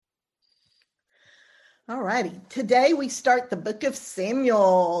All righty. Today we start the book of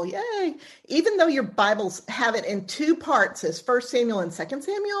Samuel. Yay. Even though your Bibles have it in two parts as 1 Samuel and 2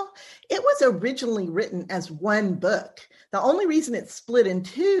 Samuel, it was originally written as one book. The only reason it's split in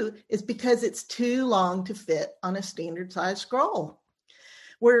two is because it's too long to fit on a standard size scroll.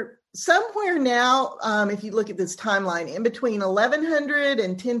 We're somewhere now, if you look at this timeline, in between 1100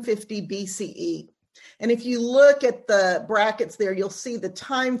 and 1050 BCE. And if you look at the brackets there, you'll see the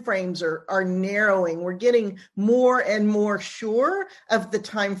time frames are narrowing. We're getting more and more sure of the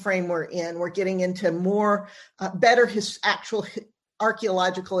time frame we're in. We're getting into more better actual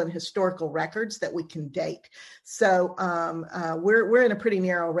archaeological and historical records that we can date. So we're in a pretty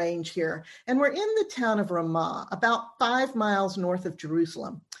narrow range here. And we're in the town of Ramah, about 5 miles north of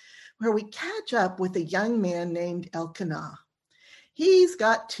Jerusalem, where we catch up with a young man named Elkanah. He's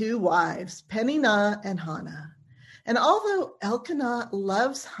got 2 wives, Peninnah and Hannah. And although Elkanah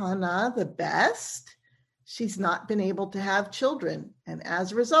loves Hannah the best, she's not been able to have children. And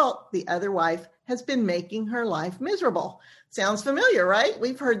as a result, the other wife has been making her life miserable. Sounds familiar, right?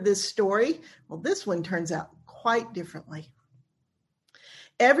 We've heard this story. Well, this one turns out quite differently.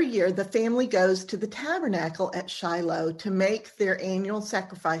 Every year, the family goes to the tabernacle at Shiloh to make their annual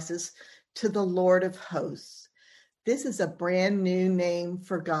sacrifices to the Lord of hosts. This is a brand new name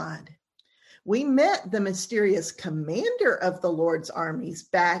for God. We met the mysterious commander of the Lord's armies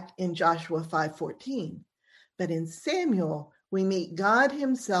back in Joshua 5:14. But in Samuel, we meet God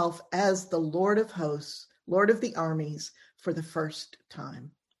himself as the Lord of hosts, Lord of the armies, for the first time.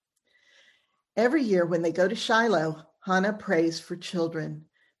 Every year when they go to Shiloh, Hannah prays for children,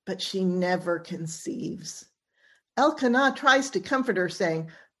 but she never conceives. Elkanah tries to comfort her, saying,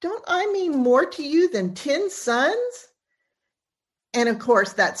 "Don't I mean more to you than 10 sons?" And of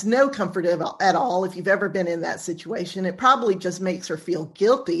course, that's no comfort at all. If you've ever been in that situation, it probably just makes her feel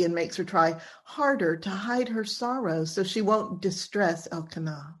guilty and makes her try harder to hide her sorrow so she won't distress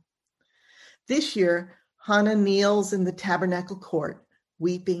Elkanah. This year, Hannah kneels in the tabernacle court,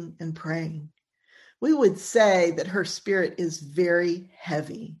 weeping and praying. We would say that her spirit is very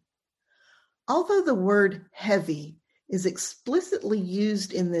heavy. Although the word heavy is explicitly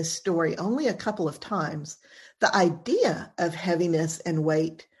used in this story only a couple of times, the idea of heaviness and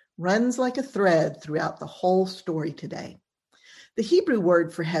weight runs like a thread throughout the whole story today. The Hebrew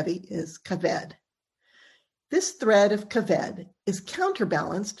word for heavy is kaved. This thread of kaved is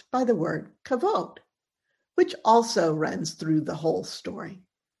counterbalanced by the word kavod, which also runs through the whole story.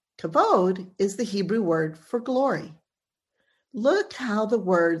 Kavod is the Hebrew word for glory. Look how the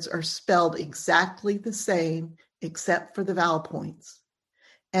words are spelled exactly the same except for the vowel points.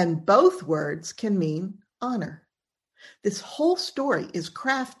 And both words can mean honor. This whole story is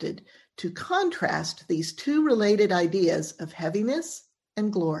crafted to contrast these two related ideas of heaviness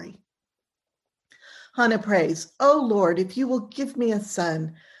and glory. Hannah prays, "Oh Lord, if you will give me a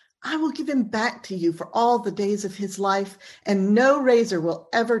son, I will give him back to you for all the days of his life, and no razor will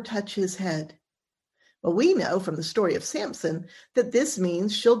ever touch his head." Well, we know from the story of Samson that this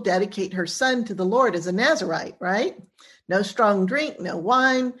means she'll dedicate her son to the Lord as a Nazirite, right? No strong drink, no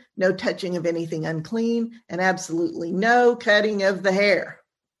wine, no touching of anything unclean, and absolutely no cutting of the hair.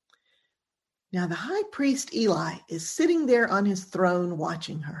 Now, the high priest Eli is sitting there on his throne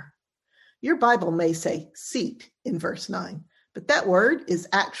watching her. Your Bible may say seat in verse 9, but that word is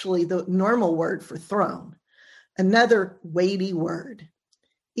actually the normal word for throne, another weighty word.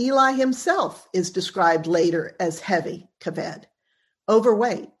 Eli himself is described later as heavy, kaved,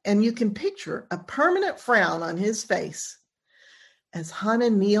 overweight, and you can picture a permanent frown on his face. As Hannah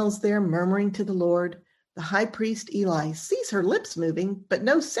kneels there murmuring to the Lord, the high priest Eli sees her lips moving, but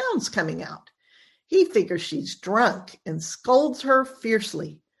no sounds coming out. He figures she's drunk and scolds her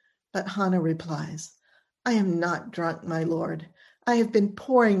fiercely. But Hannah replies, "I am not drunk, my Lord. I have been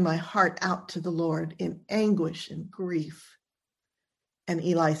pouring my heart out to the Lord in anguish and grief." And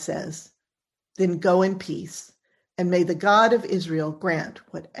Eli says, "Then go in peace, and may the God of Israel grant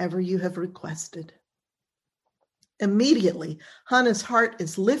whatever you have requested." Immediately, Hannah's heart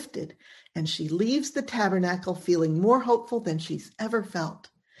is lifted, and she leaves the tabernacle feeling more hopeful than she's ever felt.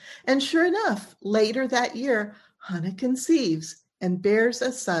 And sure enough, later that year, Hannah conceives and bears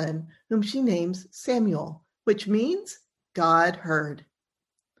a son whom she names Samuel, which means God heard.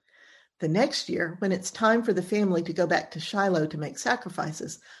 The next year, when it's time for the family to go back to Shiloh to make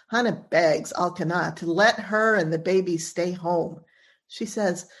sacrifices, Hannah begs Elkanah to let her and the baby stay home. She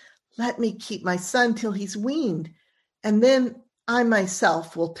says, "Let me keep my son till he's weaned, and then I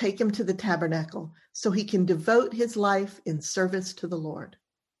myself will take him to the tabernacle so he can devote his life in service to the Lord."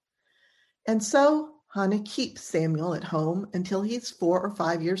 And so Hannah keeps Samuel at home until he's 4 or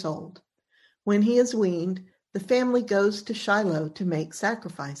 5 years old. When he is weaned, the family goes to Shiloh to make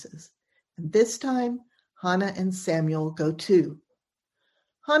sacrifices. And this time, Hannah and Samuel go too.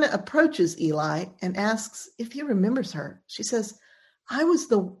 Hannah approaches Eli and asks if he remembers her. She says, I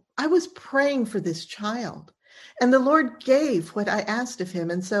was praying for this child, and the Lord gave what I asked of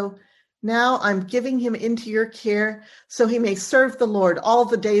him. And so now I'm giving him into your care so he may serve the Lord all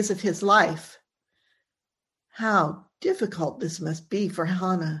the days of his life. How difficult this must be for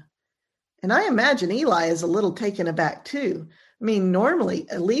Hannah. And I imagine Eli is a little taken aback too. I mean, normally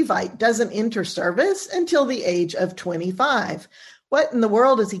a Levite doesn't enter service until the age of 25. What in the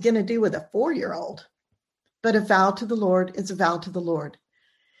world is he going to do with a 4-year-old? But a vow to the Lord is a vow to the Lord.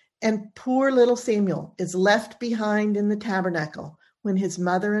 And poor little Samuel is left behind in the tabernacle when his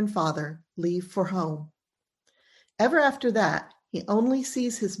mother and father leave for home. Ever after that, he only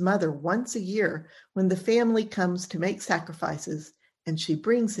sees his mother once a year when the family comes to make sacrifices, and she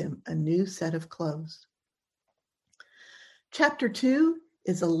brings him a new set of clothes. Chapter 2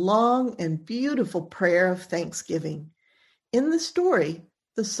 is a long and beautiful prayer of thanksgiving. In the story,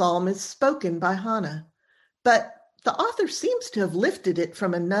 the psalm is spoken by Hannah, but the author seems to have lifted it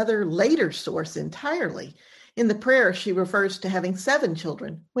from another later source entirely. In the prayer, she refers to having 7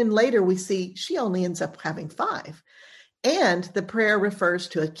 children, when later we see she only ends up having 5. And the prayer refers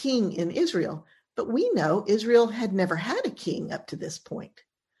to a king in Israel, but we know Israel had never had a king up to this point.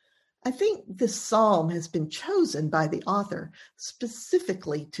 I think this psalm has been chosen by the author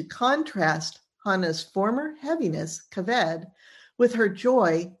specifically to contrast Hannah's former heaviness, kaved, with her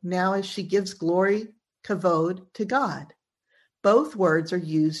joy now as she gives glory, kavod, to God. Both words are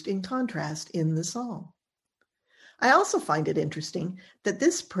used in contrast in the psalm. I also find it interesting that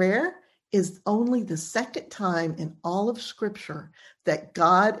this prayer is only the second time in all of Scripture that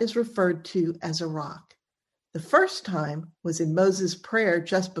God is referred to as a rock. The first time was in Moses' prayer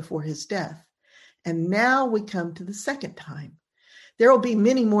just before his death, and now we come to the second time. There will be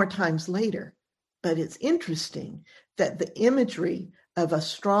many more times later, but it's interesting that the imagery of a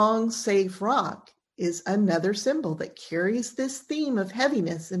strong, safe rock is another symbol that carries this theme of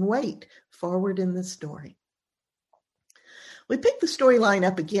heaviness and weight forward in the story. We pick the storyline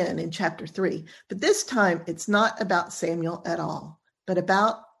up again in chapter 3, but this time it's not about Samuel at all, but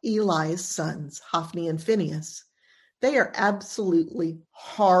about Eli's sons, Hophni and Phinehas. They are absolutely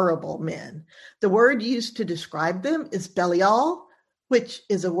horrible men. The word used to describe them is Belial, which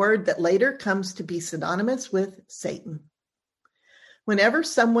is a word that later comes to be synonymous with Satan. Whenever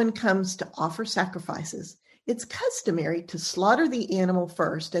someone comes to offer sacrifices, it's customary to slaughter the animal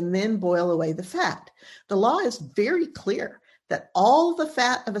first and then boil away the fat. The law is very clear that all the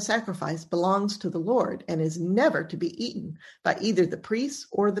fat of a sacrifice belongs to the Lord and is never to be eaten by either the priests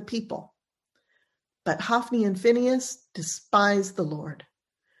or the people. But Hophni and Phinehas despise the Lord.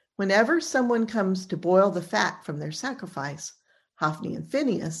 Whenever someone comes to boil the fat from their sacrifice, Hophni and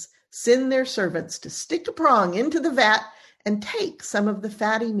Phinehas send their servants to stick a prong into the vat and take some of the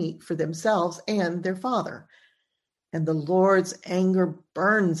fatty meat for themselves and their father. And the Lord's anger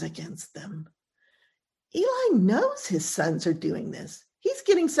burns against them. Eli knows his sons are doing this. He's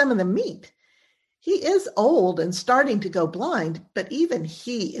getting some of the meat. He is old and starting to go blind, but even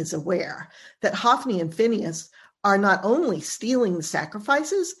he is aware that Hophni and Phinehas are not only stealing the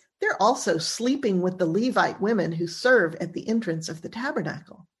sacrifices, they're also sleeping with the Levite women who serve at the entrance of the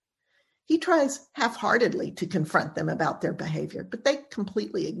tabernacle. He tries half-heartedly to confront them about their behavior, but they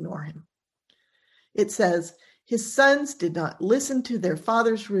completely ignore him. It says, his sons did not listen to their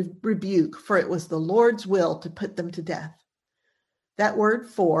father's rebuke, for it was the Lord's will to put them to death. That word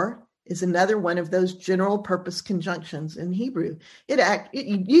for is another one of those general purpose conjunctions in Hebrew. It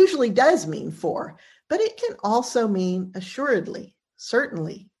usually does mean for, but it can also mean assuredly,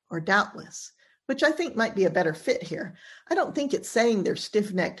 certainly, or doubtless, which I think might be a better fit here. I don't think it's saying they're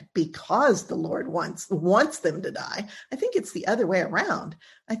stiff-necked because the Lord wants them to die. I think it's the other way around.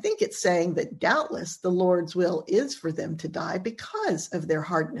 I think it's saying that doubtless the Lord's will is for them to die because of their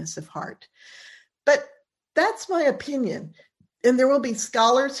hardness of heart. But that's my opinion, and there will be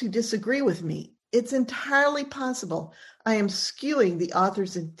scholars who disagree with me. It's entirely possible I am skewing the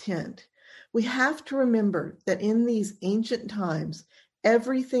author's intent. We have to remember that in these ancient times,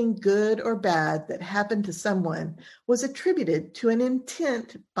 everything good or bad that happened to someone was attributed to an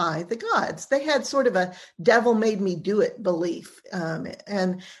intent by the gods. They had sort of a devil made me do it belief.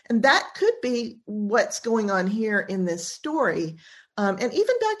 And that could be what's going on here in this story. And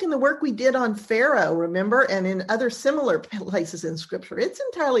even back in the work we did on Pharaoh, remember, and in other similar places in Scripture, it's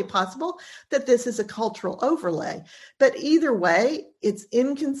entirely possible that this is a cultural overlay. But either way, it's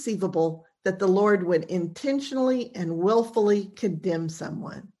inconceivable that the Lord would intentionally and willfully condemn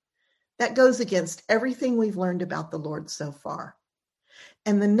someone. That goes against everything we've learned about the Lord so far.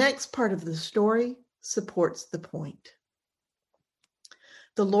 And the next part of the story supports the point.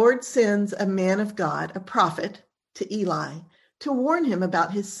 The Lord sends a man of God, a prophet, to Eli to warn him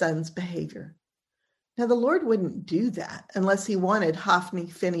about his son's behavior. Now, the Lord wouldn't do that unless he wanted Hophni,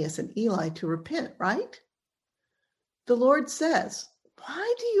 Phinehas, and Eli to repent, right? The Lord says,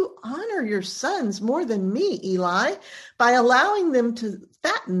 "Why do you honor your sons more than me, Eli, by allowing them to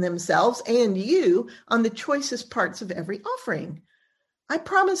fatten themselves and you on the choicest parts of every offering? I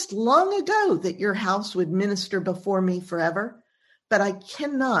promised long ago that your house would minister before me forever, but I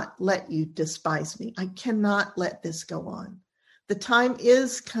cannot let you despise me. I cannot let this go on. The time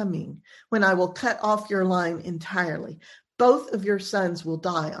is coming when I will cut off your line entirely. Both of your sons will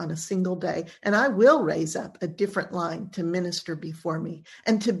die on a single day, and I will raise up a different line to minister before me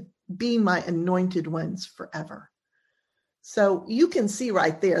and to be my anointed ones forever." So you can see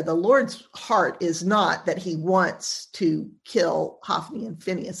right there, the Lord's heart is not that he wants to kill Hophni and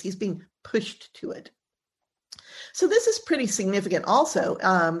Phinehas. He's being pushed to it. So this is pretty significant also,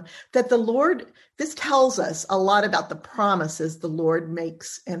 that the Lord, this tells us a lot about the promises the Lord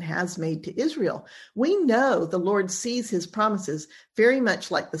makes and has made to Israel. We know the Lord sees his promises very much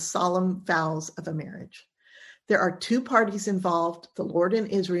like the solemn vows of a marriage. There are two parties involved, the Lord and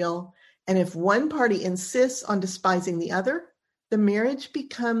Israel, and if one party insists on despising the other, the marriage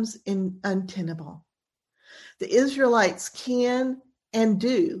becomes untenable. The Israelites can and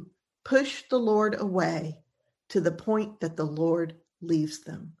do push the Lord away to the point that the Lord leaves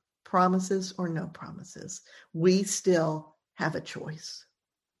them, promises or no promises. We still have a choice.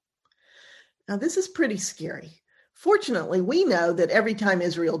 Now, this is pretty scary. Fortunately, we know that every time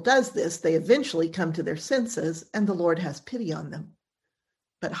Israel does this, they eventually come to their senses and the Lord has pity on them.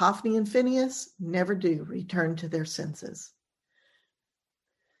 But Hophni and Phinehas never do return to their senses.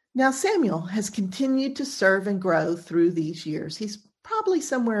 Now, Samuel has continued to serve and grow through these years. He's probably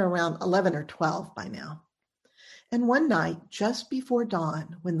somewhere around 11 or 12 by now. And one night, just before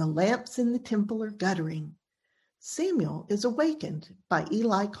dawn, when the lamps in the temple are guttering, Samuel is awakened by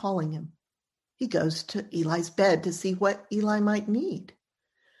Eli calling him. He goes to Eli's bed to see what Eli might need.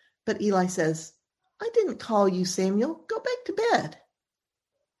 But Eli says, "I didn't call you, Samuel. Go back to bed."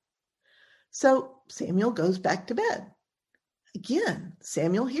 So Samuel goes back to bed. Again,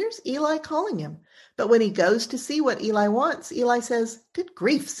 Samuel hears Eli calling him. But when he goes to see what Eli wants, Eli says, "Good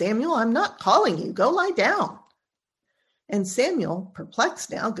grief, Samuel, I'm not calling you. Go lie down." And Samuel,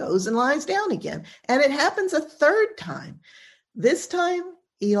 perplexed now, goes and lies down again. And it happens a third time. This time,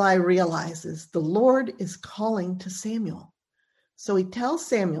 Eli realizes the Lord is calling to Samuel. So he tells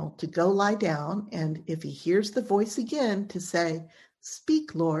Samuel to go lie down, and if he hears the voice again, to say,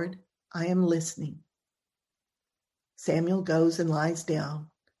 "Speak, Lord, I am listening." Samuel goes and lies down.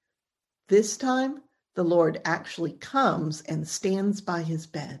 This time, the Lord actually comes and stands by his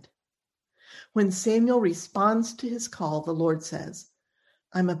bed. When Samuel responds to his call, the Lord says,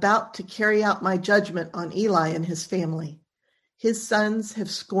 "I'm about to carry out my judgment on Eli and his family. His sons have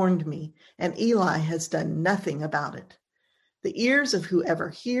scorned me, and Eli has done nothing about it. The ears of whoever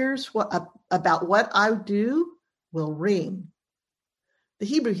hears about what I do will ring." The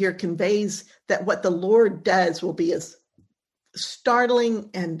Hebrew here conveys that what the Lord does will be as startling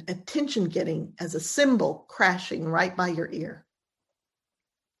and attention-getting as a cymbal crashing right by your ear.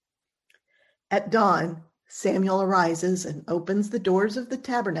 At dawn, Samuel arises and opens the doors of the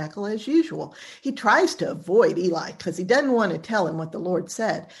tabernacle as usual. He tries to avoid Eli because he doesn't want to tell him what the Lord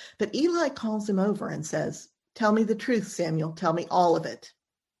said. But Eli calls him over and says, "Tell me the truth, Samuel. Tell me all of it."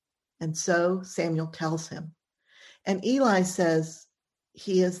 And so Samuel tells him. And Eli says,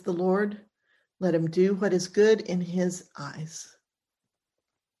 "He is the Lord. Let him do what is good in his eyes."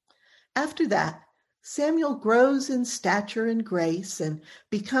 After that, Samuel grows in stature and grace and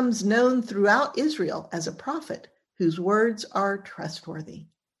becomes known throughout Israel as a prophet whose words are trustworthy.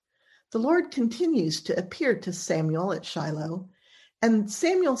 The Lord continues to appear to Samuel at Shiloh, and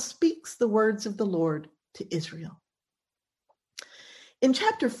Samuel speaks the words of the Lord to Israel. In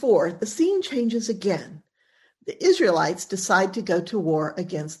chapter 4, the scene changes again. The Israelites decide to go to war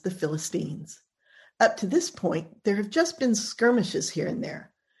against the Philistines. Up to this point, there have just been skirmishes here and there.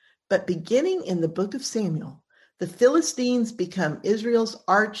 But beginning in the book of Samuel, the Philistines become Israel's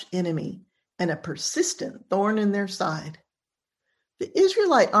arch enemy and a persistent thorn in their side. The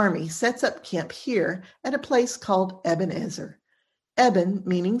Israelite army sets up camp here at a place called Ebenezer. Eben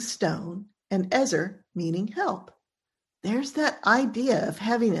meaning stone and Ezer meaning help. There's that idea of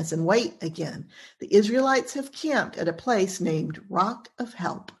heaviness and weight again. The Israelites have camped at a place named Rock of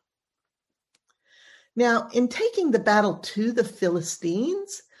Help. Now, in taking the battle to the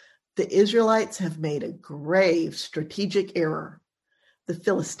Philistines, the Israelites have made a grave strategic error. The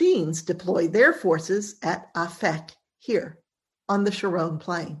Philistines deploy their forces at Aphek here on the Sharon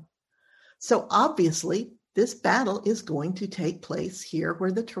plain. So obviously, this battle is going to take place here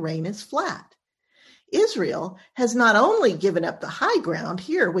where the terrain is flat. Israel has not only given up the high ground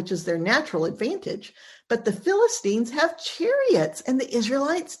here, which is their natural advantage, but the Philistines have chariots and the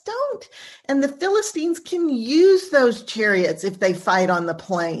Israelites don't. And the Philistines can use those chariots if they fight on the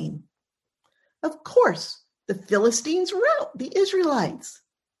plain. Of course, the Philistines rout the Israelites.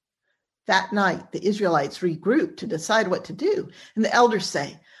 That night, the Israelites regroup to decide what to do. And the elders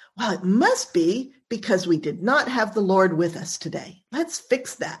say, well, it must be because we did not have the Lord with us today. Let's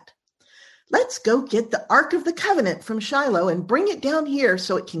fix that. Let's go get the Ark of the Covenant from Shiloh and bring it down here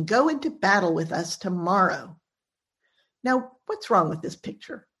so it can go into battle with us tomorrow. Now, what's wrong with this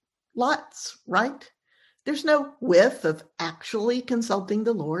picture? Lots, right? There's no whiff of actually consulting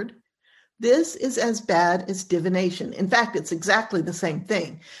the Lord. This is as bad as divination. In fact, it's exactly the same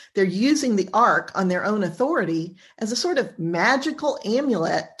thing. They're using the ark on their own authority as a sort of magical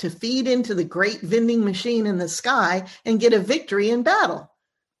amulet to feed into the great vending machine in the sky and get a victory in battle.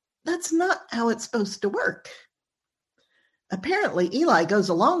 That's not how it's supposed to work. Apparently, Eli goes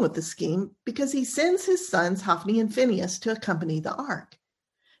along with the scheme because he sends his sons Hophni and Phinehas to accompany the ark.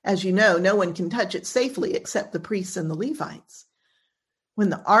 As you know, no one can touch it safely except the priests and the Levites. When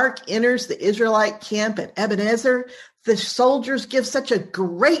the ark enters the Israelite camp at Ebenezer, the soldiers give such a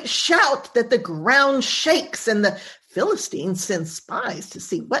great shout that the ground shakes, and the Philistines send spies to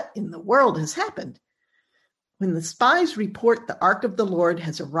see what in the world has happened. When the spies report the ark of the Lord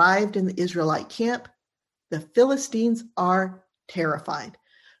has arrived in the Israelite camp, the Philistines are terrified.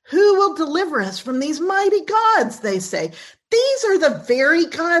 Who will deliver us from these mighty gods, they say. These are the very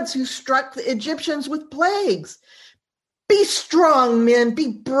gods who struck the Egyptians with plagues. Be strong, men, be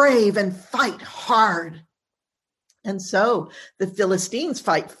brave, and fight hard. And so the Philistines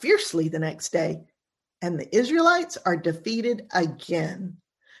fight fiercely the next day, and the Israelites are defeated again.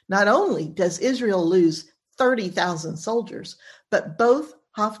 Not only does Israel lose 30,000 soldiers, but both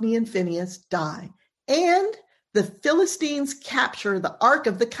Hophni and Phinehas die, and the Philistines capture the Ark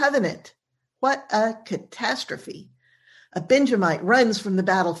of the Covenant. What a catastrophe. A Benjamite runs from the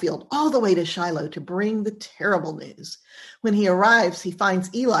battlefield all the way to Shiloh to bring the terrible news. When he arrives, he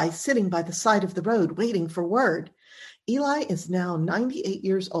finds Eli sitting by the side of the road waiting for word. Eli is now 98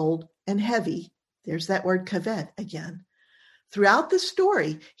 years old and heavy. There's that word kaved again. Throughout the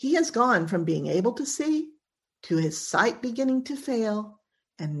story, he has gone from being able to see to his sight beginning to fail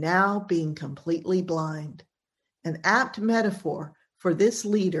and now being completely blind. An apt metaphor for this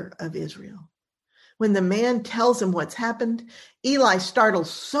leader of Israel. When the man tells him what's happened, Eli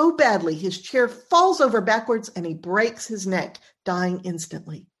startles so badly his chair falls over backwards and he breaks his neck, dying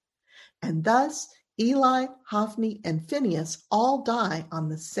instantly. And thus, Eli, Hophni, and Phinehas all die on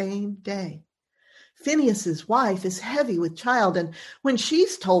the same day. Phinehas's wife is heavy with child, and when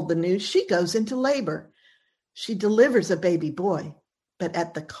she's told the news, she goes into labor. She delivers a baby boy, but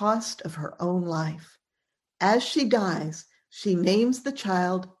at the cost of her own life. As she dies, she names the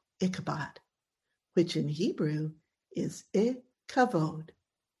child Ichabod, which in Hebrew is ikavod,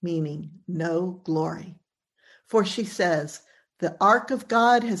 meaning no glory. For she says, the ark of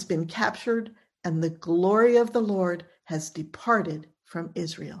God has been captured and the glory of the Lord has departed from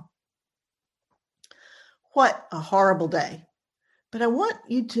Israel. What a horrible day. But I want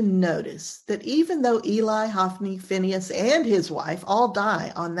you to notice that even though Eli, Hophni, Phinehas, and his wife all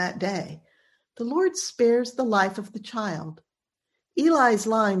die on that day, the Lord spares the life of the child. Eli's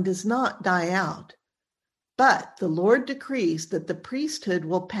line does not die out, but the Lord decrees that the priesthood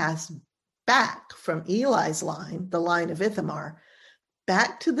will pass back from Eli's line, the line of Ithamar,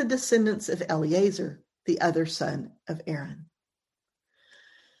 back to the descendants of Eleazar, the other son of Aaron.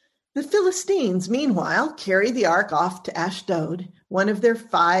 The Philistines, meanwhile, carry the ark off to Ashdod, one of their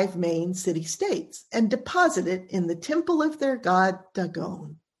 5 main city-states, and deposit it in the temple of their god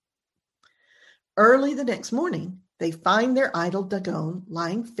Dagon. Early the next morning, they find their idol Dagon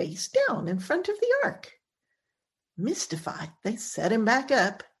lying face down in front of the ark. Mystified, they set him back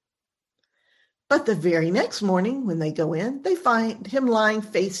up. But the very next morning, when they go in, they find him lying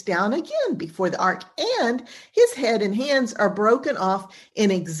face down again before the ark, and his head and hands are broken off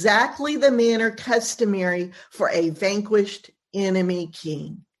in exactly the manner customary for a vanquished enemy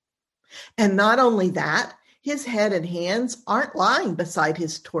king. And not only that, his head and hands aren't lying beside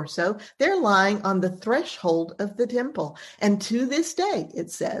his torso. They're lying on the threshold of the temple. And to this day, it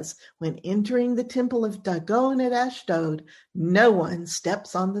says, when entering the temple of Dagon at Ashdod, no one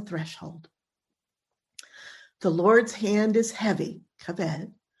steps on the threshold. The Lord's hand is heavy,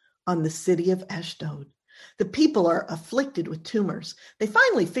 kaved, on the city of Ashdod. The people are afflicted with tumors. They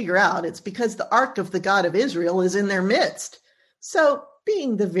finally figure out it's because the ark of the God of Israel is in their midst. So,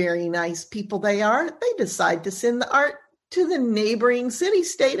 being the very nice people they are, they decide to send the ark to the neighboring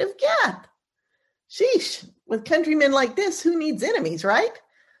city-state of Gath. Sheesh, with countrymen like this, who needs enemies, right?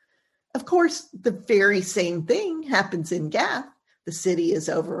 Of course, the very same thing happens in Gath. The city is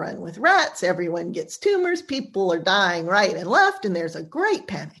overrun with rats, everyone gets tumors, people are dying right and left, and there's a great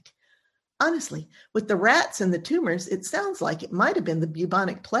panic. Honestly, with the rats and the tumors, it sounds like it might have been the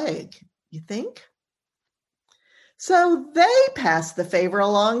bubonic plague, you think? So they pass the favor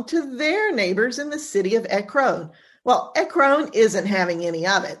along to their neighbors in the city of Ekron. Well, Ekron isn't having any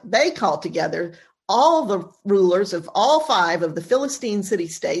of it. They call together all the rulers of all 5 of the Philistine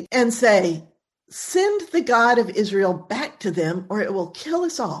city-states and say, send the God of Israel back to them or it will kill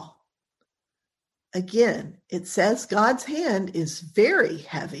us all. Again, it says God's hand is very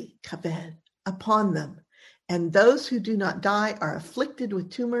heavy, kaved, upon them, and those who do not die are afflicted with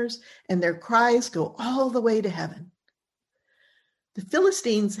tumors, and their cries go all the way to heaven. The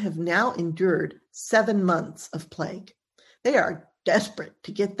Philistines have now endured 7 months of plague. They are desperate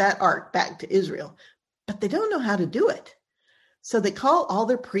to get that ark back to Israel, but they don't know how to do it. So they call all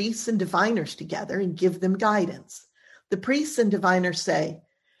their priests and diviners together and give them guidance. The priests and diviners say,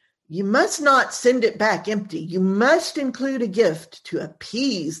 you must not send it back empty. You must include a gift to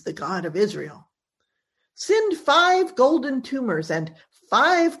appease the God of Israel. Send 5 golden tumors and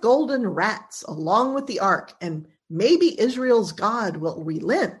 5 golden rats along with the ark, and maybe Israel's God will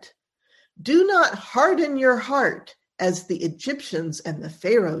relent. Do not harden your heart as the Egyptians and the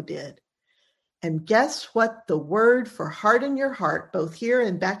Pharaoh did. And guess what the word for harden your heart, both here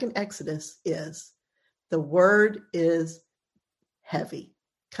and back in Exodus, is? The word is heavy.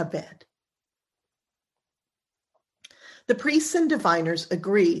 Kaved. The priests and diviners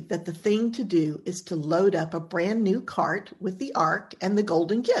agree that the thing to do is to load up a brand new cart with the ark and the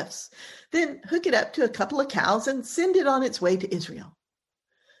golden gifts, then hook it up to a couple of cows and send it on its way to Israel.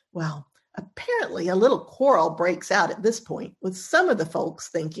 Well, apparently a little quarrel breaks out at this point, with some of the folks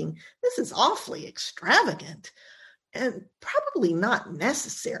thinking this is awfully extravagant and probably not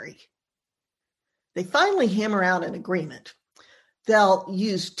necessary. They finally hammer out an agreement. They'll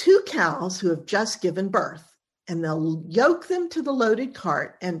use 2 cows who have just given birth, and they'll yoke them to the loaded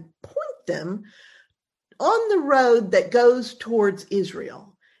cart and point them on the road that goes towards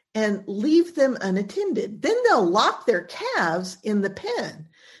Israel and leave them unattended. Then they'll lock their calves in the pen.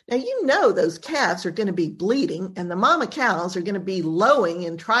 Now, you know those calves are going to be bleeding, and the mama cows are going to be lowing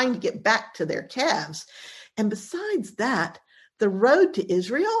and trying to get back to their calves. And besides that, the road to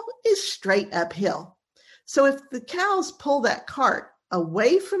Israel is straight uphill. So if the cows pull that cart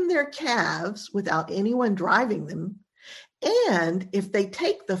away from their calves without anyone driving them, and if they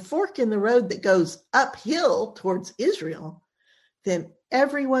take the fork in the road that goes uphill towards Israel, then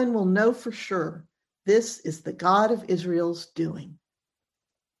everyone will know for sure this is the God of Israel's doing.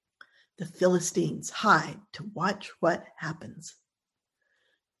 The Philistines hide to watch what happens.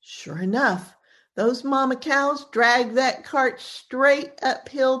 Sure enough, those mama cows drag that cart straight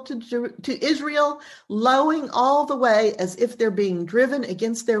uphill to Israel, lowing all the way as if they're being driven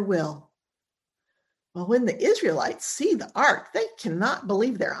against their will. Well, when the Israelites see the ark, they cannot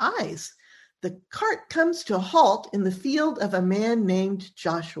believe their eyes. The cart comes to a halt in the field of a man named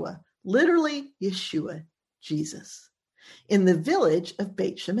Joshua, literally Yeshua, Jesus, in the village of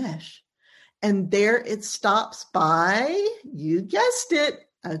Beit Shemesh. And there it stops by, you guessed it,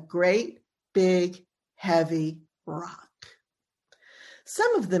 a great big, heavy rock.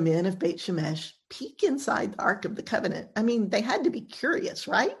 Some of the men of Beit Shemesh peek inside the Ark of the Covenant. I mean, they had to be curious,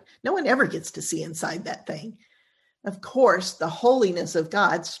 right? No one ever gets to see inside that thing. Of course, the holiness of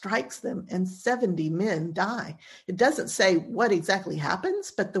God strikes them and 70 men die. It doesn't say what exactly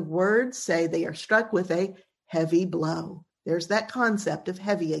happens, but the words say they are struck with a heavy blow. There's that concept of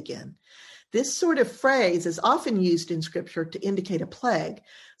heavy again. This sort of phrase is often used in Scripture to indicate a plague.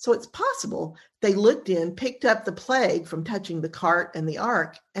 So it's possible they looked in, picked up the plague from touching the cart and the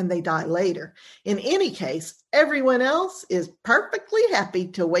ark, and they die later. In any case, everyone else is perfectly happy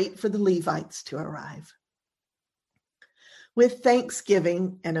to wait for the Levites to arrive. With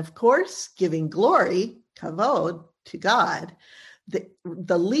thanksgiving and, of course, giving glory, kavod, to God, the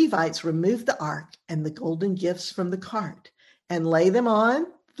Levites remove the ark and the golden gifts from the cart and lay them on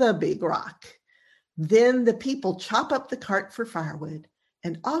the big rock. Then the people chop up the cart for firewood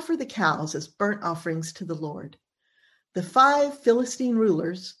and offer the cows as burnt offerings to the Lord. The 5 Philistine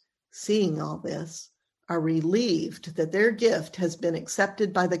rulers, seeing all this, are relieved that their gift has been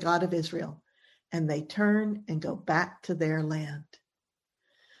accepted by the God of Israel, and they turn and go back to their land.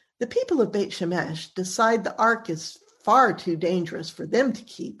 The people of Beit Shemesh decide the ark is far too dangerous for them to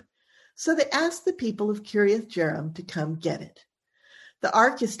keep, so they ask the people of Kiriath Jearim to come get it. The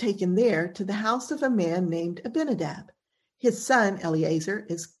ark is taken there to the house of a man named Abinadab. His son Eleazar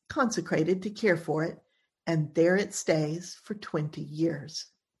is consecrated to care for it, and there it stays for 20 years.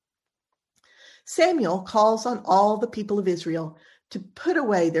 Samuel calls on all the people of Israel to put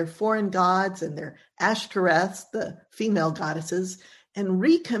away their foreign gods and their Ashtoreths, the female goddesses, and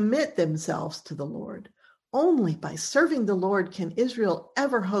recommit themselves to the Lord. Only by serving the Lord can Israel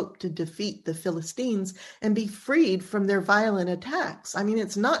ever hope to defeat the Philistines and be freed from their violent attacks. I mean,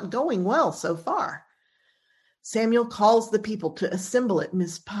 it's not going well so far. Samuel calls the people to assemble at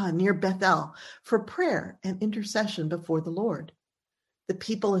Mizpah near Bethel for prayer and intercession before the Lord. The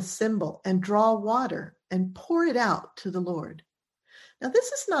people assemble and draw water and pour it out to the Lord. Now, this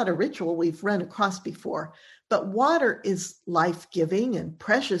is not a ritual we've run across before, but water is life-giving and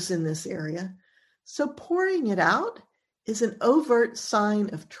precious in this area. So pouring it out is an overt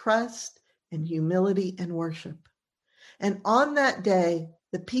sign of trust and humility and worship. And on that day,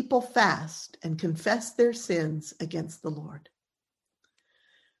 the people fast and confess their sins against the Lord.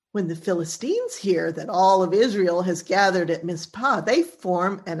 When the Philistines hear that all of Israel has gathered at Mizpah, they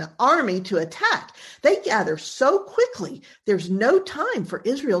form an army to attack. They gather so quickly, there's no time for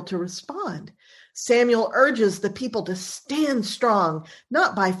Israel to respond. Samuel urges the people to stand strong,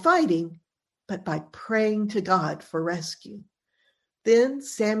 not by fighting, but by praying to God for rescue. Then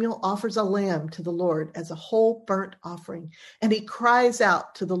Samuel offers a lamb to the Lord as a whole burnt offering, and he cries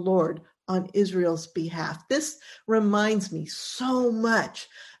out to the Lord on Israel's behalf. This reminds me so much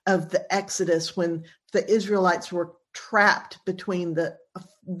of the Exodus when the Israelites were trapped between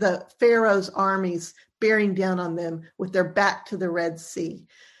the Pharaoh's armies bearing down on them with their back to the Red Sea.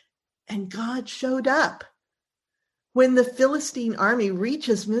 And God showed up. When the Philistine army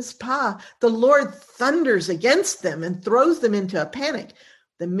reaches Mizpah, the Lord thunders against them and throws them into a panic.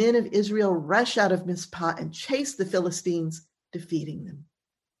 The men of Israel rush out of Mizpah and chase the Philistines, defeating them.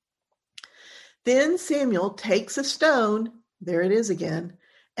 Then Samuel takes a stone, there it is again,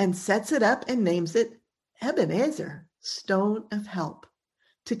 and sets it up and names it Ebenezer, stone of help,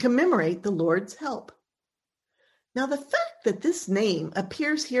 to commemorate the Lord's help. Now, the fact that this name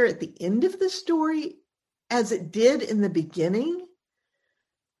appears here at the end of the story as it did in the beginning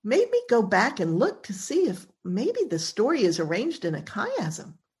made me go back and look to see if maybe the story is arranged in a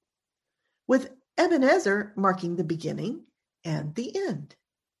chiasm, with Ebenezer marking the beginning and the end.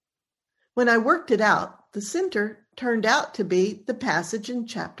 When I worked it out, the center turned out to be the passage in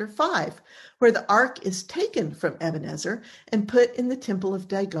chapter 5, where the ark is taken from Ebenezer and put in the temple of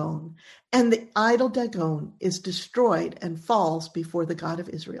Dagon, and the idol Dagon is destroyed and falls before the God of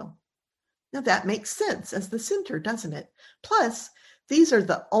Israel. Now that makes sense as the center, doesn't it? Plus, these are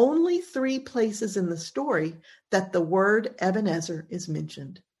the only 3 places in the story that the word Ebenezer is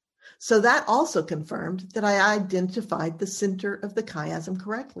mentioned. So that also confirmed that I identified the center of the chiasm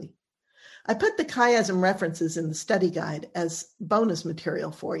correctly. I put the chiasm references in the study guide as bonus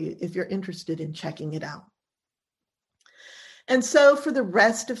material for you if you're interested in checking it out. And so for the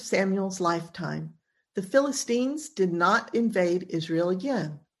rest of Samuel's lifetime, the Philistines did not invade Israel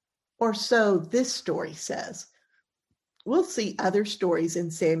again, or so this story says. We'll see other stories in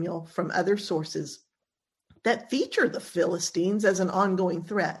Samuel from other sources that feature the Philistines as an ongoing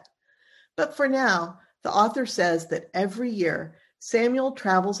threat. But for now, the author says that every year, Samuel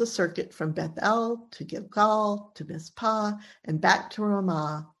travels a circuit from Bethel to Gilgal to Mizpah and back to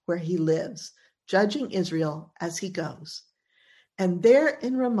Ramah, where he lives, judging Israel as he goes. And there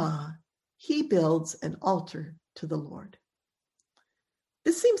in Ramah, he builds an altar to the Lord.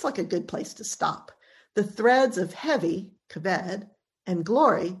 This seems like a good place to stop. The threads of heavy, kaved, and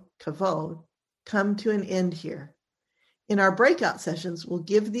glory, kavod, come to an end here. In our breakout sessions, we'll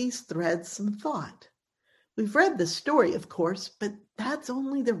give these threads some thought. We've read the story, of course, but that's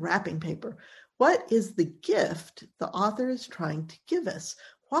only the wrapping paper. What is the gift the author is trying to give us?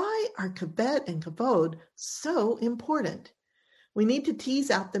 Why are kaved and kavod so important? We need to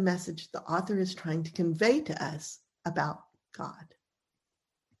tease out the message the author is trying to convey to us about God.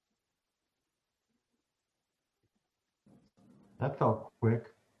 That felt quick.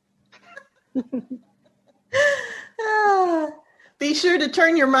 Be sure to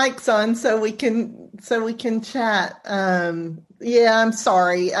turn your mics on so we can chat. I'm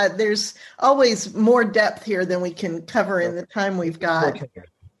sorry. There's always more depth here than we can cover in the time we've got. Okay.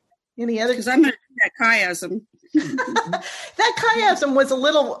 Any other? Because I'm going to do that chiasm. That chiasm was a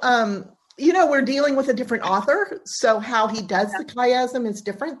little, we're dealing with a different author. So how he does the chiasm is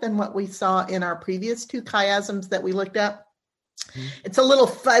different than what we saw in our previous 2 chiasms that we looked at. It's a little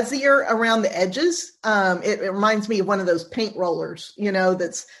fuzzier around the edges. It reminds me of one of those paint rollers,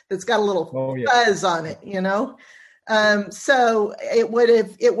 that's got a little fuzz on it, So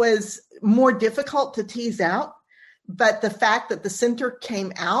it was more difficult to tease out, but the fact that the center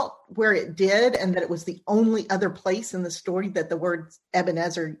came out where it did, and that it was the only other place in the story that the word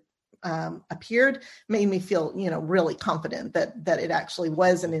Ebenezer appeared, made me feel, really confident that it actually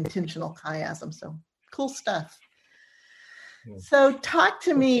was an intentional chiasm. So cool stuff. So talk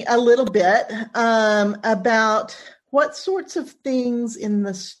to me a little bit about what sorts of things in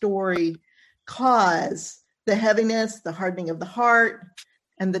the story cause the heaviness, the hardening of the heart,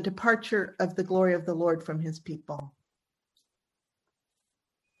 and the departure of the glory of the Lord from his people.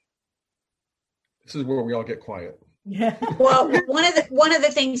 This is where we all get quiet. Yeah. Well, one of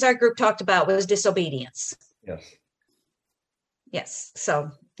the things our group talked about was disobedience. Yes. Yes. So,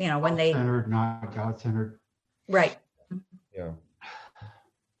 when they God-centered, not God-centered. Right. Yeah.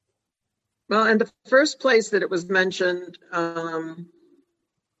 Well, and the first place that it was mentioned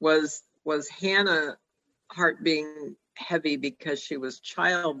was Hannah heart being heavy because she was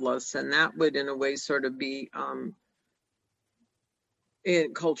childless, and that would in a way sort of be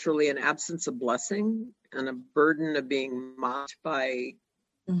culturally an absence of blessing and a burden of being mocked by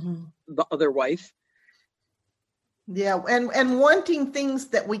the other wife. Yeah, and wanting things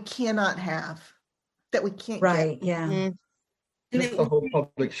that we cannot have, that we can't get. Yeah. Mm-hmm. That's the whole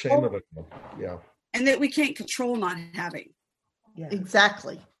public shame of it. Yeah. And that we can't control not having. Yeah.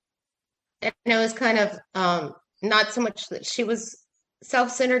 Exactly. And it was kind of not so much that she was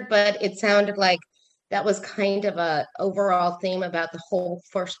self-centered, but it sounded like that was kind of a overall theme about the whole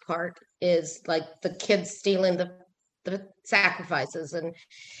first part, is like the kids stealing the sacrifices,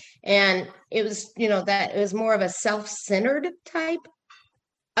 and it was, that it was more of a self-centered type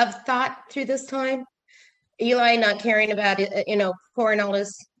of thought through this time. Eli not caring about it, pouring all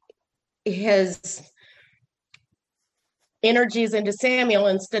his energies into Samuel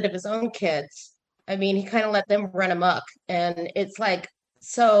instead of his own kids. I mean, he kind of let them run amok, and it's like,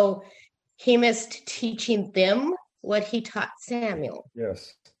 so he missed teaching them what he taught Samuel.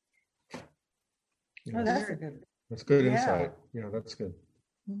 Yes. Oh, that's good insight. Yeah, that's good.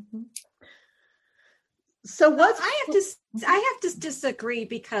 Mm-hmm. So what? I have to disagree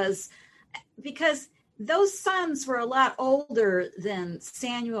because those sons were a lot older than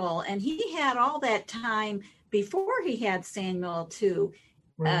Samuel, and he had all that time before he had Samuel to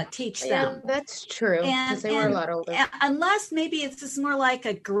teach them. Yeah, that's true, because they were a lot older. Unless maybe it's just more like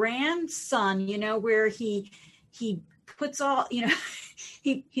a grandson, where he puts all,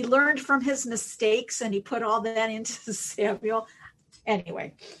 he learned from his mistakes and he put all that into Samuel.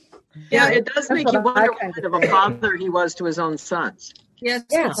 Anyway. Yeah, it does make you wonder what kind of a father he was to his own sons. Yes,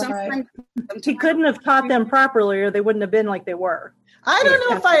 yeah. He couldn't have taught them properly, or they wouldn't have been like they were. I don't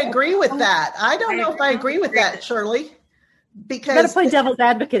know if I agree with that. I don't know if I agree with that, Shirley. Because you got to play devil's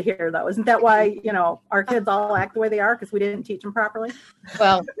advocate here, though. Isn't that why our kids all act the way they are, because we didn't teach them properly?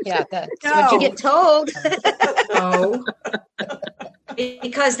 Well, yeah, that's what you get told. No,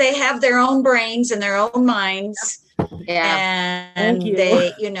 because they have their own brains and their own minds. Yeah, and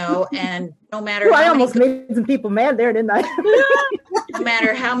they, and no matter I almost made some people mad there, didn't I? No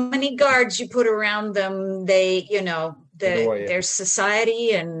matter how many guards you put around them, they, their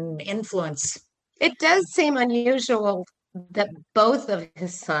society and influence. It does seem unusual that both of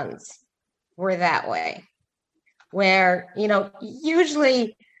his sons were that way, where,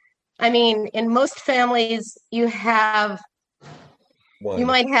 usually, I mean, in most families, you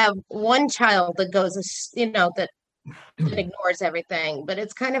might have one child that goes, that ignores everything, but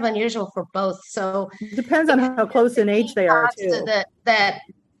it's kind of unusual for both. So it depends on how close in age they are too. That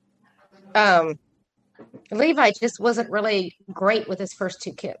Levi just wasn't really great with his first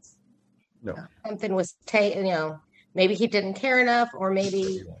two kids. No, something was maybe he didn't care enough, or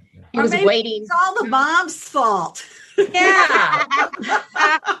maybe he was waiting. It's all the mom's fault. Yeah.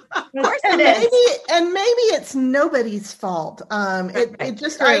 Of course it is. And maybe it's nobody's fault. It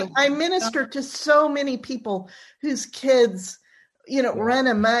just, I minister to so many people whose kids, run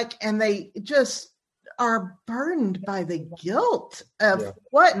amok, and they just are burdened by the guilt of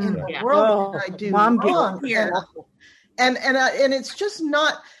what in the world did I do wrong? And it's just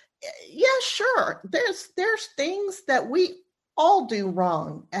not. Yeah, sure. There's things that we all do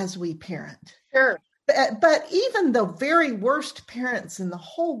wrong as we parent. Sure. But even the very worst parents in the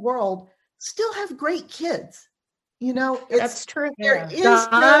whole world still have great kids. That's true. There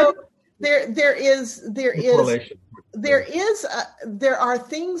are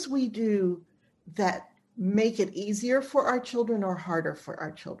things we do that make it easier for our children or harder for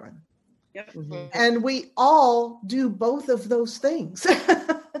our children. Yep. And we all do both of those things.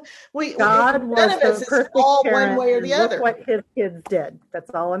 God was the perfect all parent, one way or the look other. what his kids did. That's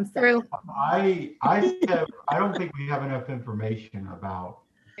all I'm saying. True. I don't think we have enough information about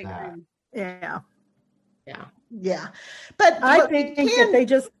that. Yeah. But I think that they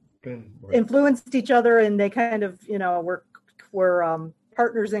just influenced each other, and they kind of, were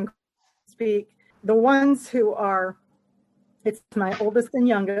partners in speak. The ones who are, it's my oldest and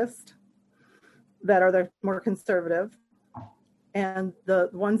youngest that are the more conservative, and the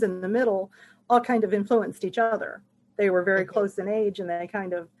ones in the middle all kind of influenced each other. They were very close in age, and they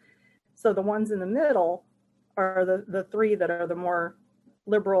kind of, so the ones in the middle are the three that are the more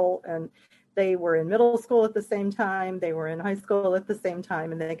liberal, and they were in middle school at the same time, they were in high school at the same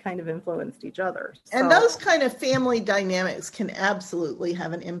time, and they kind of influenced each other. So, and those kind of family dynamics can absolutely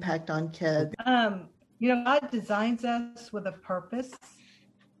have an impact on kids. God designs us with a purpose,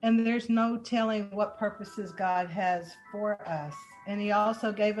 and there's no telling what purposes God has for us. And he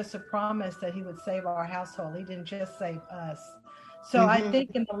also gave us a promise that he would save our household. He didn't just save us. So I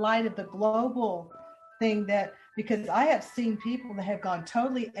think in the light of the global thing, that because I have seen people that have gone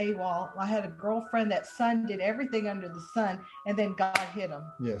totally AWOL. I had a girlfriend that son did everything under the sun, and then God hit him.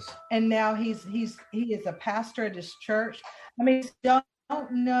 Yes. And now he is a pastor at his church. I mean, don't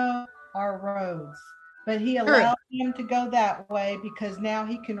know our roads, but he allowed him to go that way because now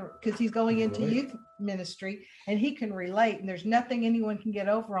because he's going into youth ministry, and he can relate, and there's nothing anyone can get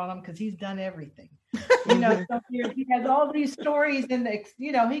over on him because he's done everything. So he has all these stories, and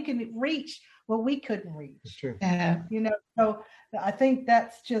he can reach what we couldn't reach. That's true. So I think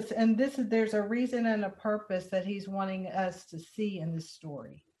that's just, and there's a reason and a purpose that he's wanting us to see in this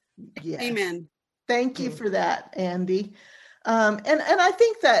story. Yes. Amen. Thank you for that, Andy. And I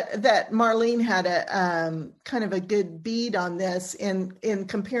think that Marlene had a kind of a good bead on this in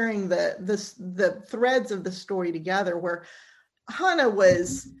comparing the threads of the story together, where Hannah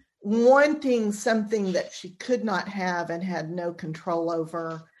was wanting something that she could not have and had no control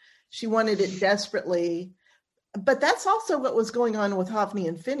over. She wanted it desperately. But that's also what was going on with Hophni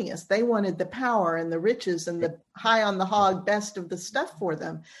and Phinehas. They wanted the power and the riches and the high on the hog, best of the stuff for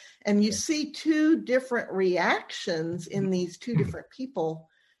them. And you see two different reactions in these two different people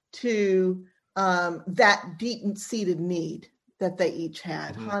to that deep-seated need that they each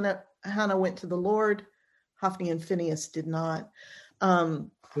had. Hannah went to the Lord. Hophni and Phinehas did not.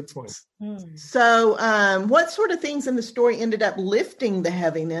 Good point. So what sort of things in the story ended up lifting the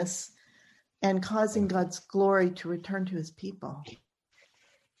heaviness and causing God's glory to return to his people?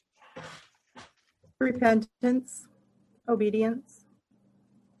 Repentance, obedience.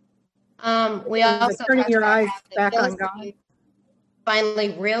 We also turning your eyes back on God. God.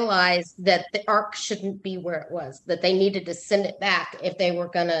 Finally realized that the ark shouldn't be where it was, that they needed to send it back if they were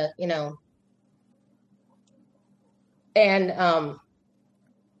gonna, and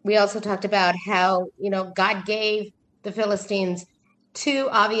we also talked about how, God gave the Philistines two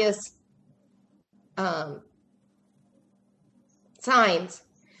obvious signs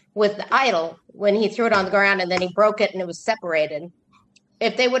with the idol when he threw it on the ground and then he broke it and it was separated.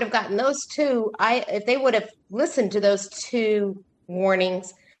 If they would have gotten those two, if they would have listened to those two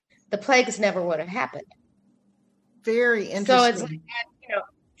warnings, the plagues never would have happened. Very interesting. So it's like,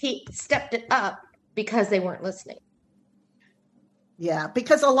 he stepped it up because they weren't listening. Yeah,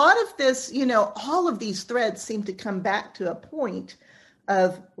 because a lot of this, all of these threads seem to come back to a point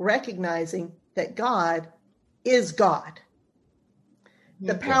of recognizing that God is God.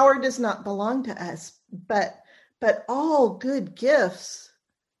 The power does not belong to us, but all good gifts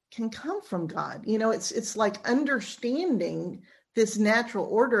can come from God. It's like understanding this natural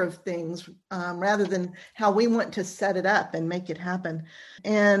order of things rather than how we want to set it up and make it happen.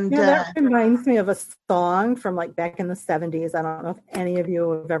 And that reminds me of a song from like back in the 70s. I don't know if any of you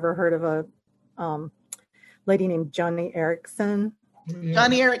have ever heard of a lady named Johnny Erickson.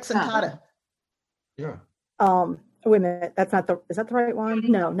 Johnny Erickson Tata. Yeah. Wait a minute. Is that the right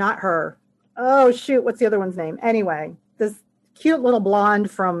one? No, not her. Oh shoot. What's the other one's name? Anyway, this cute little blonde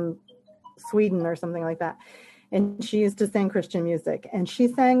from Sweden or something like that. And she used to sing Christian music, and she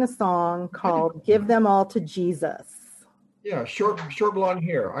sang a song called "Give Them All to Jesus." Yeah, short blonde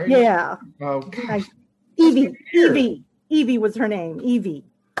hair. Evie was her name. Evie.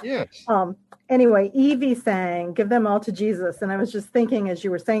 Yes. Anyway, Evie sang "Give Them All to Jesus," and I was just thinking as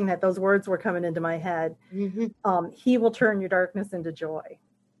you were saying that, those words were coming into my head. He will turn your darkness into joy.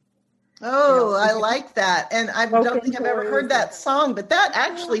 Oh, I like that, and I don't think I've ever heard that song, but that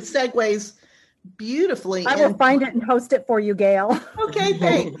actually segues beautifully. I will find it and post it for you, Gail. Okay,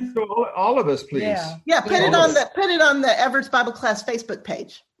 thanks. So all of us, please. Yeah. Put it on the Everett's Bible Class Facebook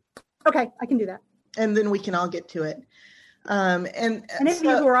page. Okay, I can do that. And then we can all get to it. And any of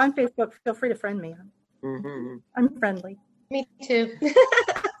you who are on Facebook, feel free to friend me. Mm-hmm. I'm friendly. Me too.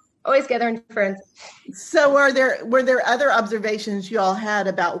 Always gathering friends. So were there other observations you all had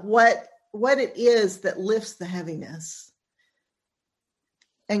about what it is that lifts the heaviness?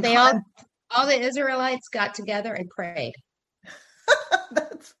 And all the Israelites got together and prayed.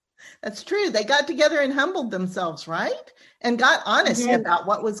 That's true. They got together and humbled themselves, right? And got honest about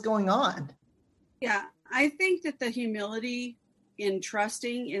what was going on. Yeah. I think that the humility in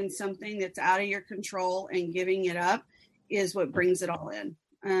trusting in something that's out of your control and giving it up is what brings it all in.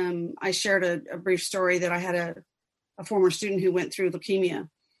 I shared a brief story that I had a former student who went through leukemia,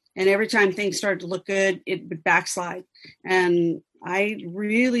 and every time things started to look good, it would backslide. And I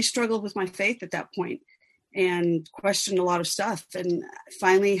really struggled with my faith at that point and questioned a lot of stuff, and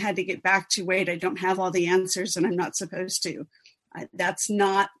finally had to get back to, wait, I don't have all the answers and I'm not supposed to. That's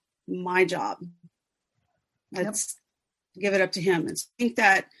not my job. Let's give it up to him. And I think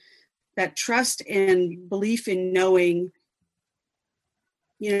that trust and belief in knowing,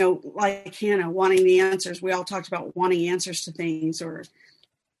 like Hannah, wanting the answers. We all talked about wanting answers to things, or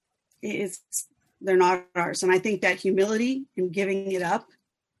they're not ours. And I think that humility and giving it up,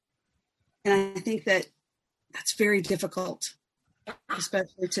 and I think that's very difficult,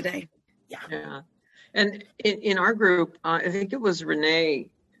 especially today. Yeah. And in our group, I think it was Renee,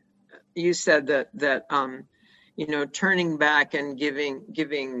 you said that turning back and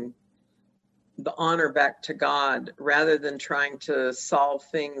giving the honor back to God rather than trying to solve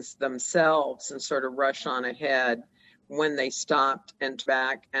things themselves and sort of rush on ahead, when they stopped and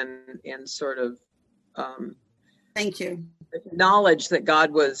back and sort of thank you, acknowledge that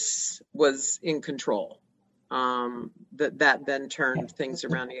God was in control. That then turned things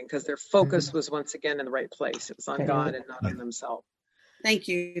around again, because their focus was once again in the right place. It was on God and not on themselves. Thank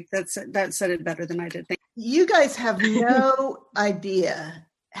you. That said it better than I did. You guys have no idea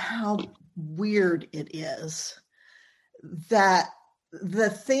how weird it is that the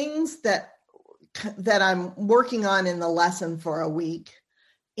things that I'm working on in the lesson for a week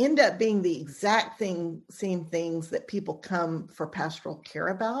end up being the exact same things that people come for pastoral care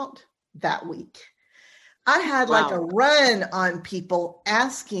about that week. I had like a run on people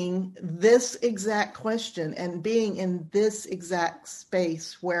asking this exact question and being in this exact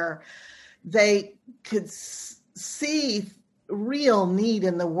space where they could see real need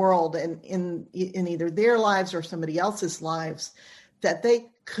in the world and in either their lives or somebody else's lives that they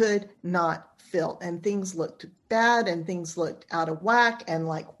could not fill. And things looked bad and things looked out of whack, and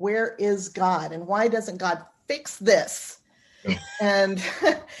like, where is God? And why doesn't God fix this? And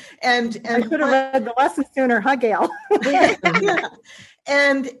I could have read the lesson sooner, huh, Gail?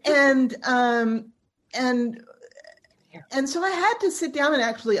 And so I had to sit down and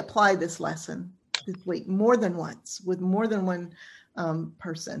actually apply this lesson this week more than once with more than one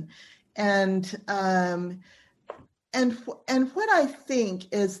person. And what I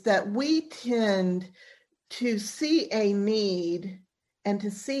think is that we tend to see a need and to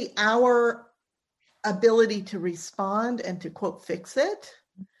see our ability to respond and to quote fix it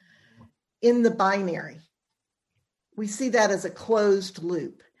in the binary. We see that as a closed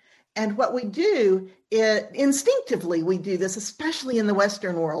loop. And what we do is instinctively we do this, especially in the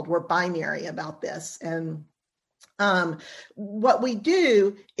Western world. We're binary about this. And what we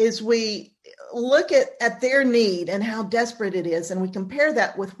do is we look at their need and how desperate it is, and we compare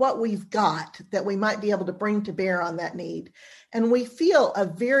that with what we've got that we might be able to bring to bear on that need. And we feel a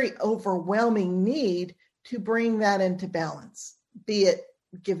very overwhelming need to bring that into balance, be it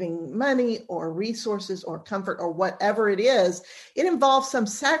giving money or resources or comfort or whatever it is. It involves some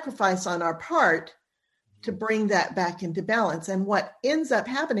sacrifice on our part to bring that back into balance. And what ends up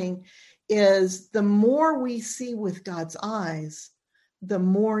happening is the more we see with God's eyes, the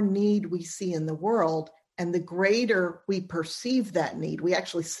more need we see in the world, and the greater we perceive that need. We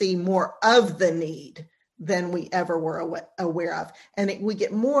actually see more of the need than we ever were aware of. And we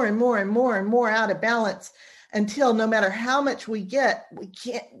get more and more and more and more out of balance until no matter how much we get, we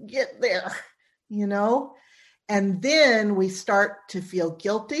can't get there, And then we start to feel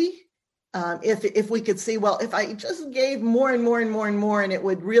guilty. If we could see, well, if I just gave more and more and more and more, and it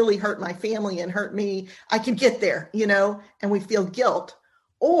would really hurt my family and hurt me, I could get there, and we feel guilt.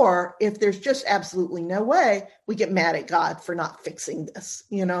 Or if there's just absolutely no way, we get mad at God for not fixing this,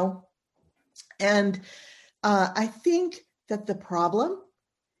 And I think that the problem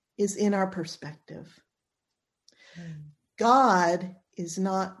is in our perspective. God is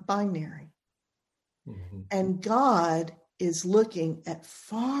not binary. Mm-hmm. And God is looking at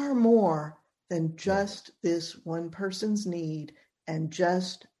far more than just this one person's need and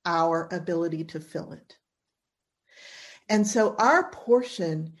just our ability to fill it. And so our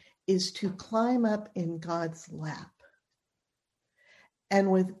portion is to climb up in God's lap. And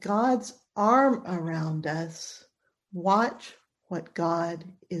with God's arm around us, watch what God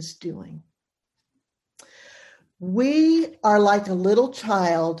is doing. We are like a little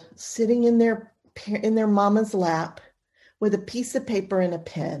child sitting in their mama's lap with a piece of paper and a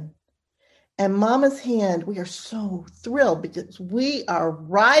pen. And mama's hand, we are so thrilled because we are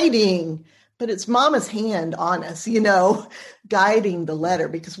writing, but it's mama's hand on us, guiding the letter,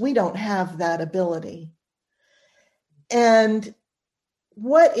 because we don't have that ability. And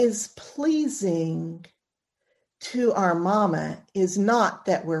what is pleasing to our mama is not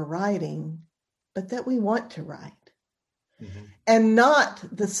that we're writing, but that we want to write. Mm-hmm. And not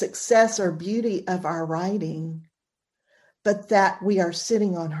the success or beauty of our writing, but that we are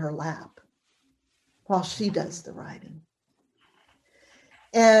sitting on her lap while she does the writing.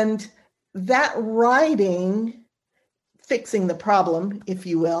 And that writing, fixing the problem, if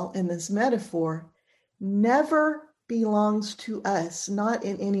you will, in this metaphor, never belongs to us, not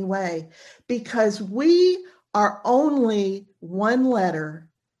in any way, because we are only one letter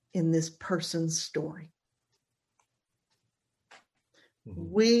in this person's story.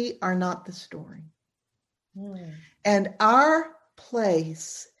 Mm-hmm. We are not the story. Mm. And our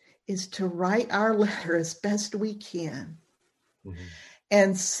place is to write our letter as best we can, mm-hmm.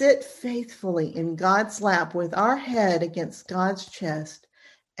 and sit faithfully in God's lap with our head against God's chest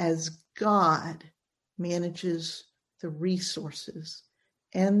as God manages the resources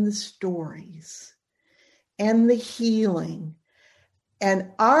and the stories and the healing.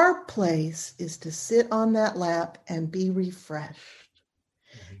 And our place is to sit on that lap and be refreshed.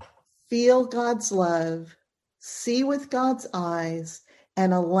 Mm-hmm. Feel God's love, see with God's eyes,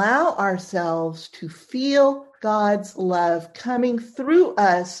 and allow ourselves to feel God's love coming through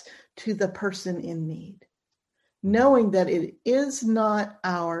us to the person in need, knowing that it is not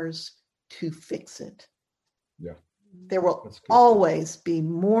ours to fix it. Yeah. There will always be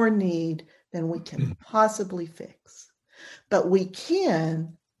more need than we can possibly fix. But we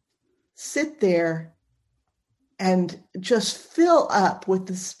can sit there and just fill up with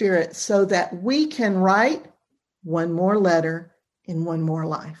the Spirit so that we can write one more letter in one more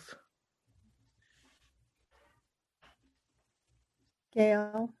life.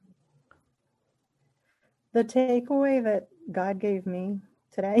 Gail, the takeaway that God gave me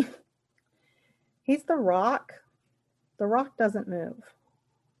today, He's the rock. The rock doesn't move.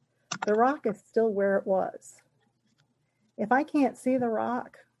 The rock is still where it was. If I can't see the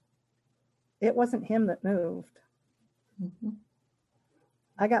rock, it wasn't Him that moved. Mm-hmm.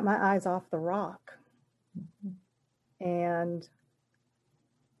 I got my eyes off the rock. Mm-hmm. And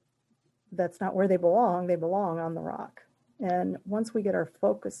that's not where they belong. They belong on the rock. And once we get our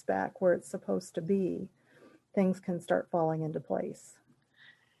focus back where it's supposed to be, things can start falling into place.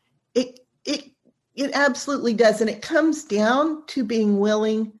 It absolutely does. And it comes down to being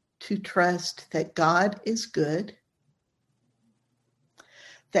willing to trust that God is good,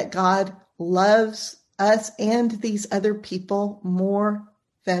 that God loves us and these other people more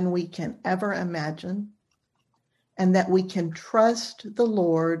than we can ever imagine, and that we can trust the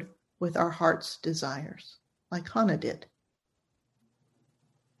Lord with our heart's desires, like Hannah did.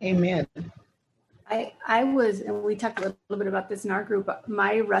 Amen. I was, and we talked a little bit about this in our group,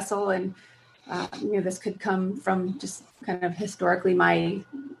 my wrestle, and this could come from just kind of historically my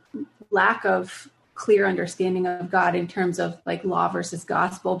lack of clear understanding of God in terms of like law versus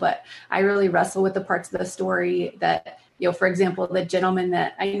gospel, but I really wrestle with the parts of the story that, for example, the gentleman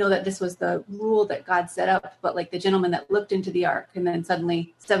that, I know that this was the rule that God set up, but like the gentleman that looked into the ark and then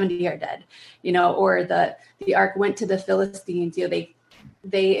suddenly 70 are dead, or the ark went to the Philistines,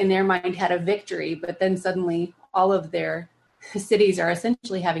 they in their mind had a victory, but then suddenly all of their cities are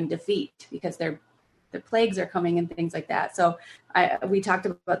essentially having defeat because the plagues are coming and things like that. So we talked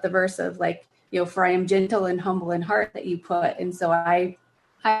about the verse of like, for I am gentle and humble in heart that you put. And so I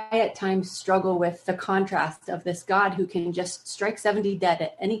at times struggle with the contrast of this God who can just strike 70 dead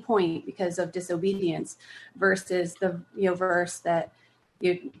at any point because of disobedience versus the verse that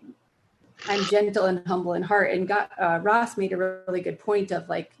I'm gentle and humble in heart. And Ross made a really good point of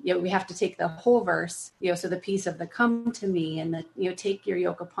like, we have to take the whole verse, so the piece of the come to me and the, take your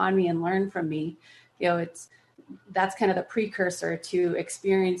yoke upon me and learn from me, that's kind of the precursor to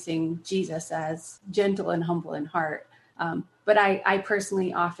experiencing Jesus as gentle and humble in heart. But I personally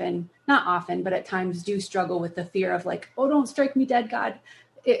not often, but at times do struggle with the fear of like, oh, don't strike me dead, God,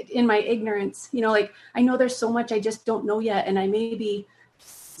 in my ignorance, like I know there's so much I just don't know yet. And I may be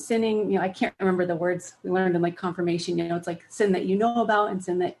sinning, I can't remember the words we learned in like confirmation, it's like sin that you know about and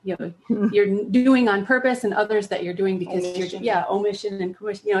sin that you're doing on purpose, and others that you're doing because omission. Omission and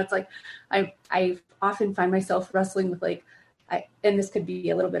commission. It's like I often find myself wrestling with like, and this could be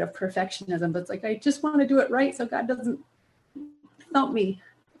a little bit of perfectionism, but it's like I just want to do it right so God doesn't thump me,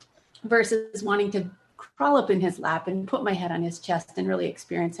 versus wanting to crawl up in his lap and put my head on his chest and really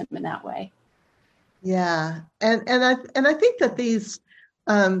experience him in that way. Yeah, and I think that these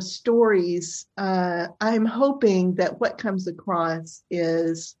stories, I'm hoping that what comes across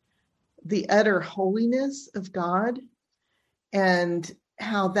is the utter holiness of God, and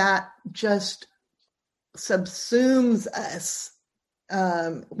how that just subsumes us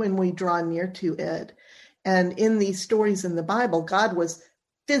when we draw near to it. And in these stories in the Bible, God was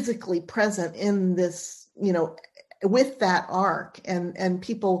physically present in this, with that ark, and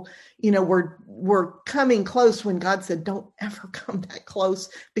people, were coming close when God said, don't ever come that close,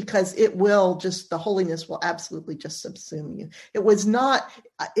 because the holiness will absolutely just subsume you.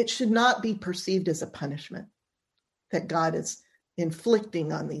 It should not be perceived as a punishment that God is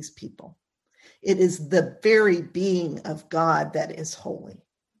inflicting on these people. It is the very being of God that is holy.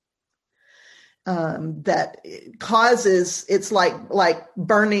 That causes, it's like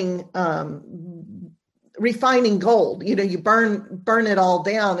burning, refining gold. You burn it all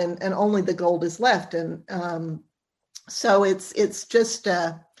down, and only the gold is left. And so it's just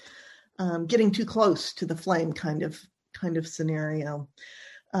getting too close to the flame kind of scenario.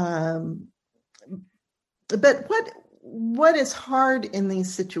 But what is hard in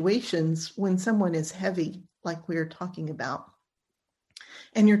these situations when someone is heavy, like we were talking about,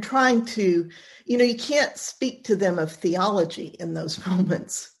 and you're trying to, you can't speak to them of theology in those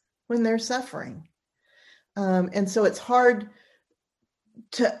moments when they're suffering. And so it's hard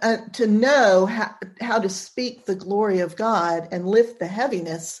to know how to speak the glory of God and lift the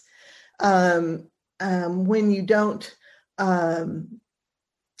heaviness when you don't,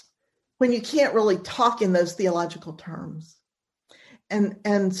 when you can't really talk in those theological terms.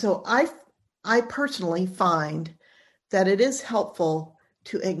 And so I personally find that it is helpful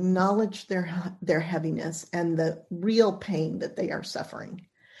to acknowledge their heaviness and the real pain that they are suffering,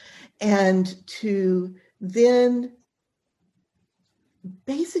 and to then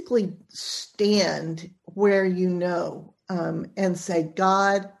basically stand where and say,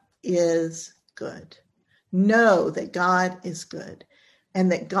 God is good. Know that God is good,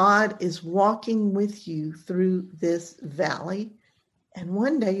 and that God is walking with you through this valley, and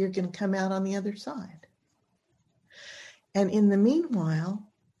one day you're going to come out on the other side. And in the meanwhile,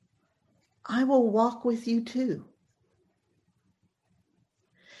 I will walk with you too.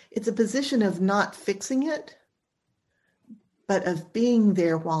 It's a position of not fixing it, but of being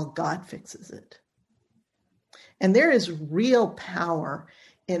there while God fixes it. And there is real power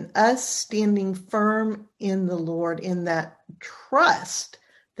in us standing firm in the Lord, in that trust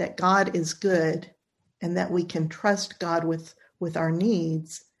that God is good and that we can trust God with our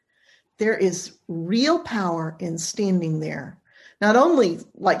needs. There is real power in standing there. Not only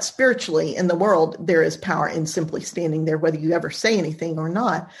like spiritually in the world, there is power in simply standing there, whether you ever say anything or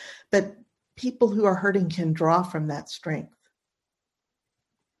not, but people who are hurting can draw from that strength.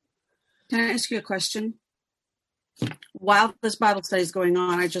 Can I ask you a question? While this Bible study is going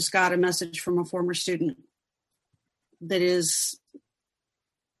on, I just got a message from a former student that is,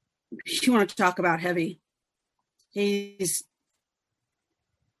 you want to talk about heavy. He's,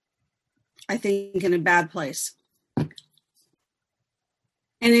 I think, in a bad place.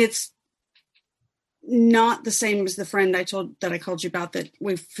 And it's not the same as the friend I called you about that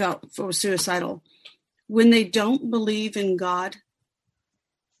we felt was suicidal. When they don't believe in God,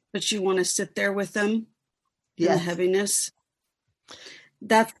 but you want to sit there with them in the heaviness,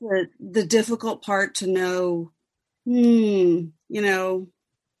 that's the difficult part to know.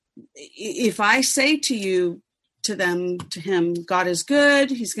 If I say to him, God is good,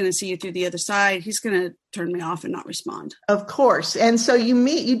 he's going to see you through the other side, he's going to turn me off and not respond. Of course. And so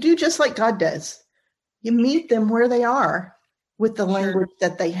you do just like God does. You meet them where they are with the language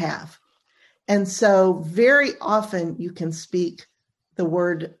that they have. And so very often you can speak the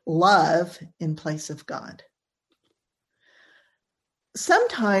word love in place of God.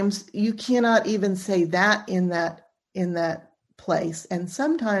 Sometimes you cannot even say that in that place. And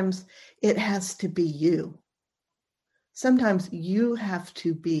sometimes it has to be you. Sometimes you have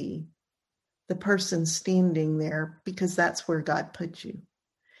to be the person standing there because that's where God put you.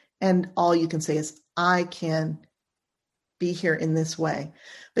 And all you can say is, I can be here in this way.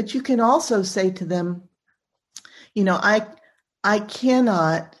 But you can also say to them, I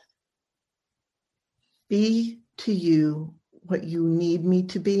cannot be to you what you need me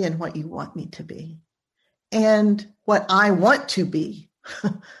to be and what you want me to be, and what I want to be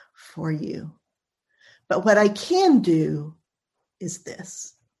for you. But what I can do is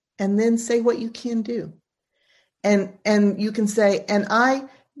this, and then say what you can do. And you can say, and I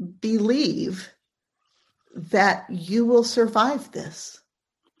believe that you will survive this.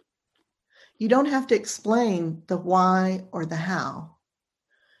 You don't have to explain the why or the how.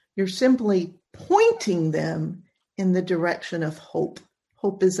 You're simply pointing them in the direction of hope.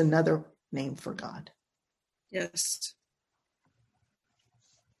 Hope is another name for God. Yes.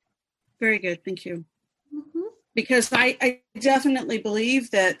 Very good. Thank you. Mm-hmm. Because I definitely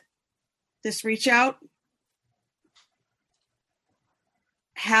believe that this reach out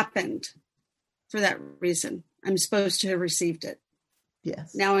happened for that reason. I'm supposed to have received it.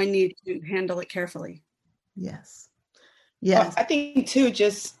 Yes. Now I need to handle it carefully. Yes. Yes. I think too,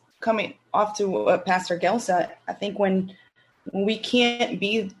 just coming off to what Pastor Gail said, I think when we can't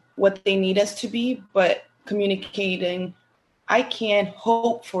be what they need us to be, but communicating, I can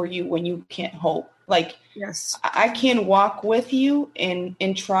hope for you when you can't hope. Like, yes, I can walk with you and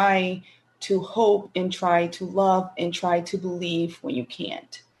try to hope and try to love and try to believe when you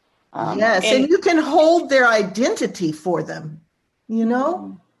can't. Yes, and you can hold their identity for them,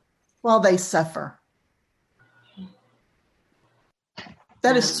 while they suffer.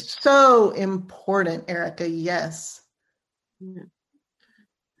 That is so important, Erica. Yes. Yeah.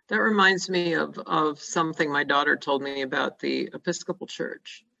 That reminds me of something my daughter told me about the Episcopal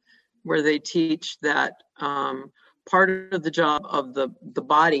Church, where they teach that part of the job of the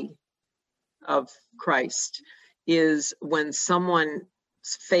body of Christ is when someone's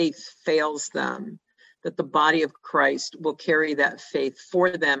faith fails them, that the body of Christ will carry that faith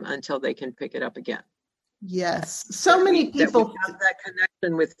for them until they can pick it up again. Yes. So many people that we have that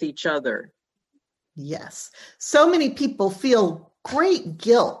connection with each other. Yes. So many people feel great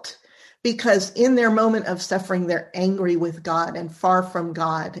guilt because in their moment of suffering, they're angry with God and far from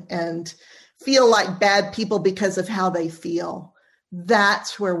God and feel like bad people because of how they feel.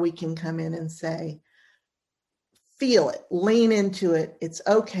 That's where we can come in and say, feel it, lean into it. It's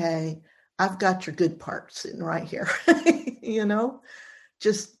okay. I've got your good part sitting right here.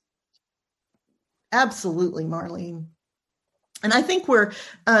 Just absolutely, Marlene. And I think we're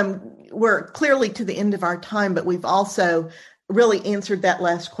clearly to the end of our time, but we've also really answered that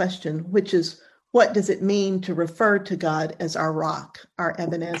last question, which is, what does it mean to refer to God as our rock, our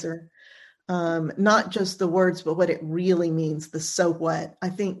Ebenezer? Not just the words, but what it really means, the so what. I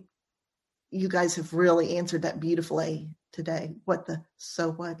think you guys have really answered that beautifully today, what the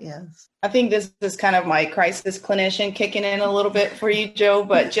so what is. I think this is kind of my crisis clinician kicking in a little bit for you, Joe,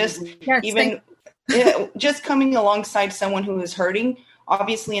 but just just coming alongside someone who is hurting.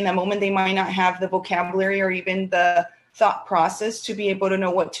 Obviously, in that moment, they might not have the vocabulary or even the thought process to be able to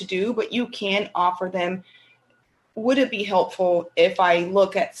know what to do, but you can offer them, would it be helpful if I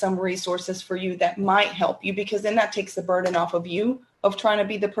look at some resources for you that might help you? Because then that takes the burden off of you of trying to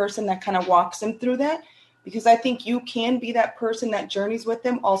be the person that kind of walks them through that. Because I think you can be that person that journeys with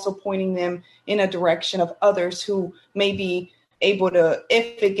them, also pointing them in a direction of others who may be able to,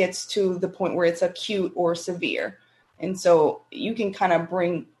 if it gets to the point where it's acute or severe. And so you can kind of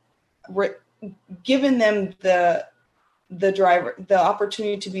giving them the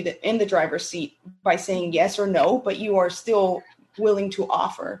opportunity to be in the driver's seat by saying yes or no, but you are still willing to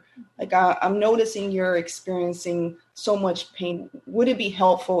offer. Like, I'm noticing you're experiencing so much pain. Would it be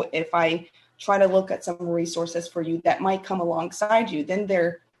helpful if I try to look at some resources for you that might come alongside you? Then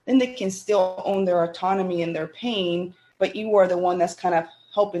they can still own their autonomy and their pain, but you are the one that's kind of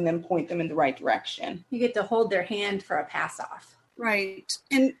helping them, point them in the right direction. You get to hold their hand for a pass off. Right.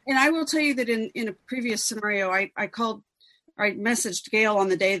 And I will tell you that in a previous scenario, I messaged Gail on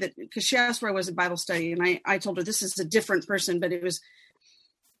the day that, because she asked where I was at Bible study, and I told her this is a different person, but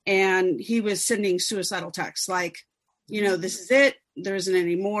and he was sending suicidal texts like, this is it, there isn't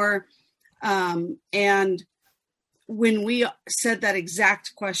any more. And when we said that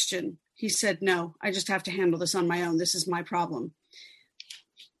exact question, he said, no, I just have to handle this on my own. This is my problem.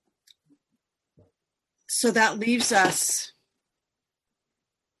 So that leaves us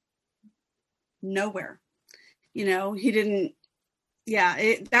nowhere. He didn't,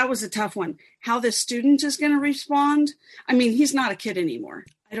 that was a tough one. How the student is going to respond. I mean, he's not a kid anymore.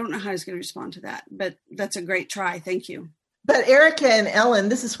 I don't know how he's going to respond to that, but that's a great try. Thank you. But Erica and Ellen,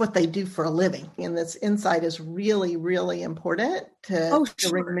 this is what they do for a living. And this insight is really, really important to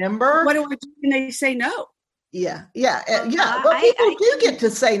remember. What do I do when they say no? Yeah. Well, people do get to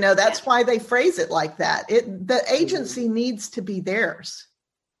say no. That's why they phrase it like that. The agency needs to be theirs.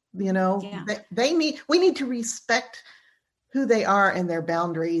 We need to respect who they are and their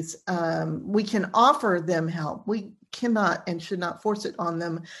boundaries. We can offer them help. We cannot and should not force it on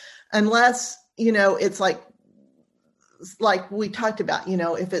them unless, it's like we talked about,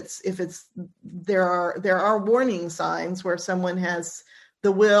 if it's there are warning signs where someone has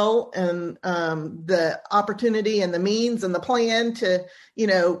the will and the opportunity and the means and the plan to,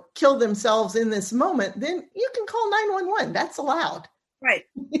 kill themselves in this moment, then you can call 911. That's allowed. Right.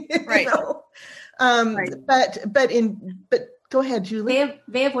 Right. Right. But go ahead, Julie.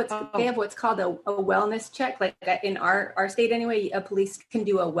 They have what's called a wellness check. Like in our state anyway, a police can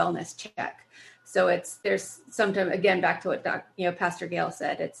do a wellness check. So there's sometimes, again, back to what Pastor Gail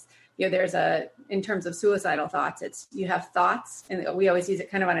said, there's in terms of suicidal thoughts, you have thoughts, and we always use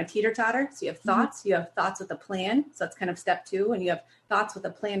it kind of on a teeter-totter. So you have thoughts, you have thoughts with a plan. So that's kind of step 2, and you have thoughts with a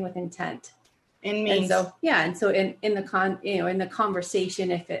plan with intent. And so in the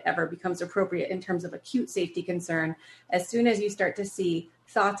conversation, if it ever becomes appropriate in terms of acute safety concern, as soon as you start to see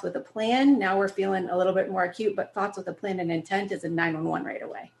thoughts with a plan, now we're feeling a little bit more acute, but thoughts with a plan and intent is a 911 right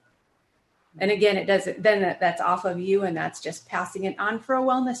away. And again, it doesn't, then that's off of you, and that's just passing it on for a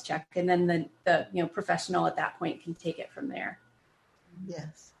wellness check. And then the professional at that point can take it from there.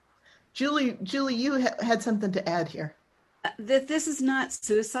 Yes. Julie, you had something to add here. This is not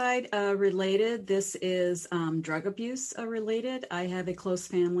suicide related. This is drug abuse related. I have a close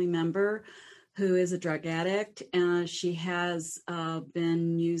family member who is a drug addict. She has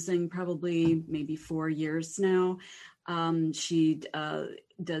been using probably maybe 4 years now. She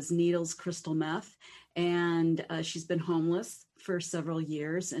does needles, crystal meth, and she's been homeless for several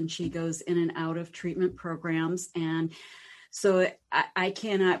years, and she goes in and out of treatment programs. And so I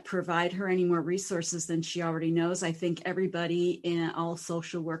cannot provide her any more resources than she already knows. I think everybody, all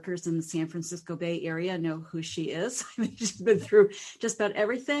social workers in the San Francisco Bay Area know who she is. I mean, she's been through just about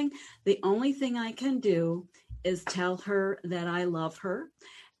everything. The only thing I can do is tell her that I love her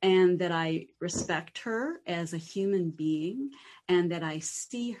and that I respect her as a human being, and that I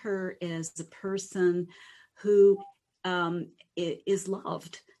see her as a person who is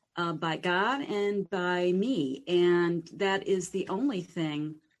loved by God and by me. And that is the only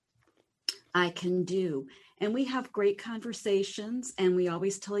thing I can do. And we have great conversations, and we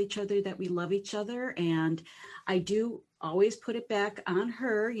always tell each other that we love each other. And I do always put it back on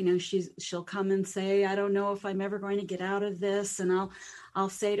her. She'll come and say, I don't know if I'm ever going to get out of this. And I'll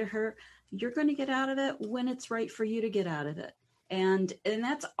say to her, you're going to get out of it when it's right for you to get out of it. And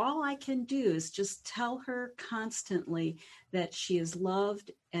that's all I can do, is just tell her constantly that she is loved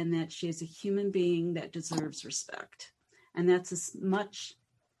and that she is a human being that deserves respect. And that's as much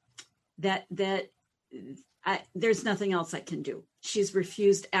there's nothing else I can do. She's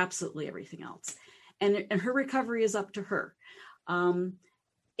refused absolutely everything else. And her recovery is up to her.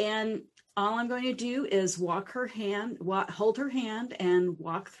 And all I'm going to do is hold her hand and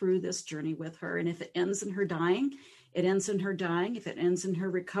walk through this journey with her. And if it ends in her dying, it ends in her dying. If it ends in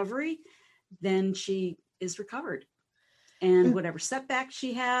her recovery, then she is recovered. And whatever setback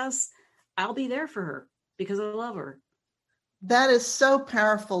she has, I'll be there for her because I love her. That is so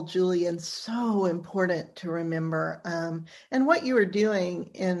powerful, Julie, and so important to remember. And what you are doing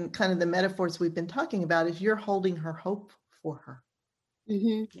in kind of the metaphors we've been talking about is you're holding her hope for her.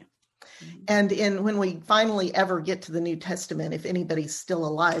 Mm-hmm. Yeah. And when we finally ever get to the New Testament, if anybody's still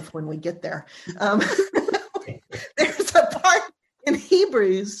alive when we get there, there's a part in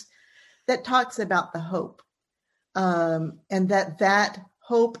Hebrews that talks about the hope, and that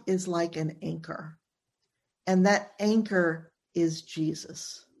hope is like an anchor, and that anchor is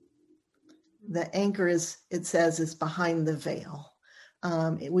Jesus. The anchor is behind the veil.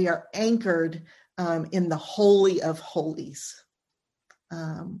 We are anchored in the Holy of Holies.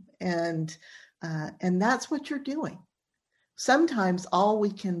 And that's what you're doing. Sometimes all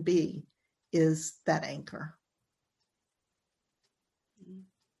we can be is that anchor.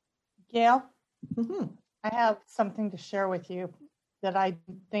 Gail, I have something to share with you that I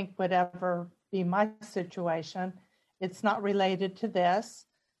think would ever be my situation. It's not related to this,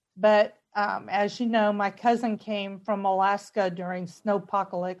 but as you know, my cousin came from Alaska during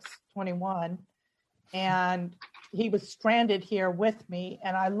Snowpocalypse 21, and he was stranded here with me,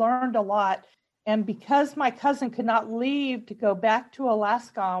 and I learned a lot. And because my cousin could not leave to go back to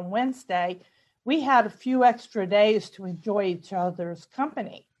Alaska on Wednesday, we had a few extra days to enjoy each other's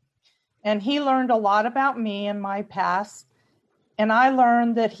company. And he learned a lot about me and my past. And I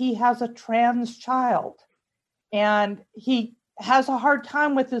learned that he has a trans child, and he has a hard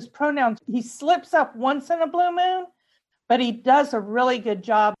time with his pronouns. He slips up once in a blue moon, but he does a really good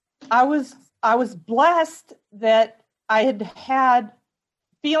job. I was blessed that I had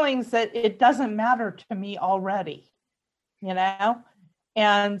feelings that it doesn't matter to me already. you know?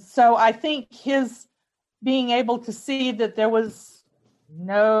 And so I think his being able to see that there was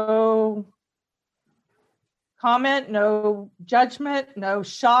no comment, no judgment, no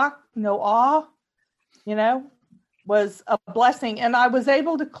shock, no awe, you know, was a blessing. And I was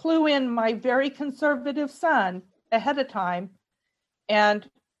able to clue in my very conservative son ahead of time. And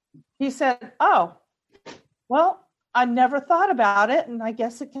he said, oh, well, I never thought about it. And I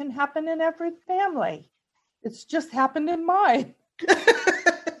guess it can happen in every family. It's just happened in mine.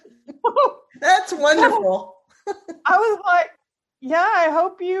 That's wonderful. I was like, yeah, I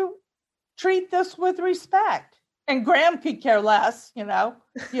hope you treat this with respect. And Graham could care less, you know,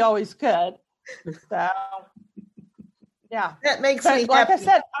 he always could. So, yeah. That makes me like happy. I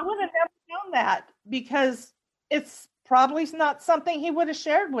said, I would have never known that because it's probably not something he would have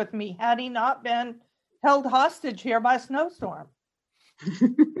shared with me had he not been held hostage here by a snowstorm.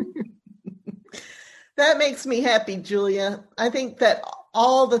 That makes me happy, Julia. I think that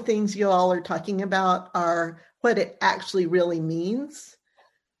all the things you all are talking about are what it actually really means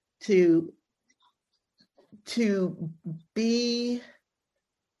to be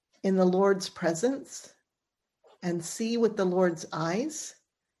in the Lord's presence and see with the Lord's eyes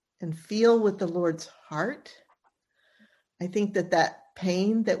and feel with the Lord's heart. I think that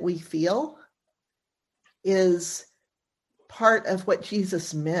pain that we feel is part of what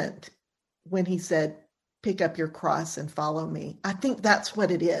Jesus meant when he said, pick up your cross and follow me. I think that's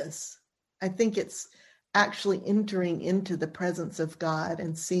what it is. I think it's actually entering into the presence of God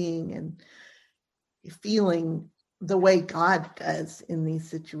and seeing and feeling the way God does in these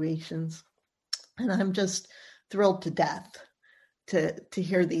situations. And I'm just thrilled to death to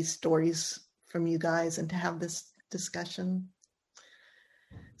hear these stories from you guys and to have this discussion.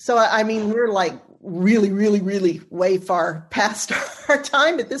 So, I mean, we're like really, really, really way far past our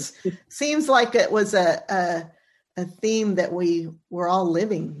time, but this seems like it was a theme that we were all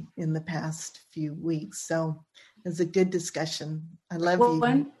living in the past few weeks. So it was a good discussion. I love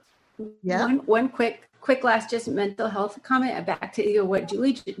you. One quick last just mental health comment back to what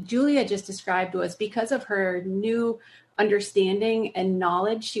Julia just described was because of her new understanding and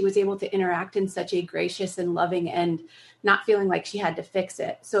knowledge, she was able to interact in such a gracious and loving and not feeling like she had to fix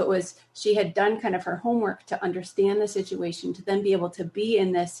it. So she had done kind of her homework to understand the situation, to then be able to be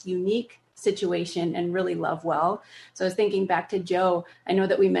in this unique situation and really love well. So I was thinking back to Joe, I know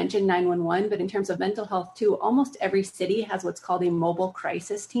that we mentioned 911, but in terms of mental health too, almost every city has what's called a mobile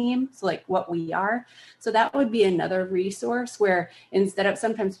crisis team. So like what we are. So that would be another resource where instead of,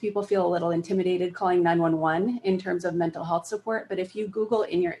 sometimes people feel a little intimidated calling 911 in terms of mental health support. But if you Google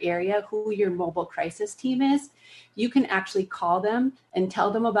in your area who your mobile crisis team is, you can actually call them and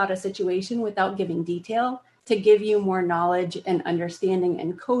tell them about a situation without giving detail to give you more knowledge and understanding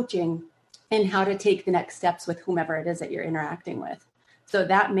and coaching and how to take the next steps with whomever it is that you're interacting with. So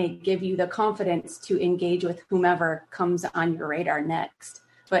that may give you the confidence to engage with whomever comes on your radar next,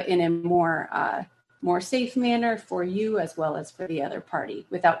 but in a more safe manner for you as well as for the other party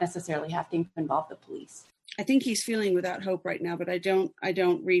without necessarily having to involve the police. I think he's feeling without hope right now, but I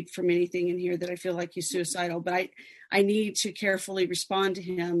don't read from anything in here that I feel like he's suicidal, but I need to carefully respond to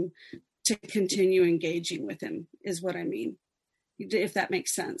him to continue engaging with him is what I mean, if that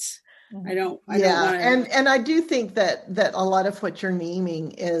makes sense. I don't want to. And I do think that a lot of what you're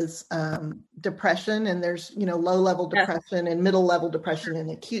naming is depression, and there's, low level depression and middle level depression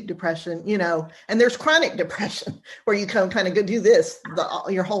and acute depression, and there's chronic depression where you kind of go do this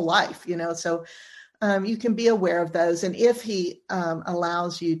your whole life, so you can be aware of those. And if he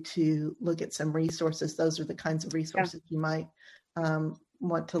allows you to look at some resources, those are the kinds of resources you might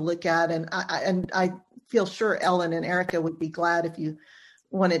want to look at. And I feel sure Ellen and Erica would be glad if you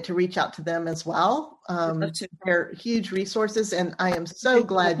wanted to reach out to them as well. They're huge resources. And I am so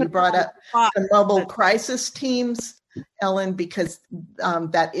glad you brought up the mobile crisis teams, Ellen, because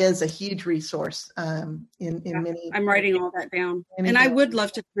that is a huge resource in many. I'm writing all that down. And I would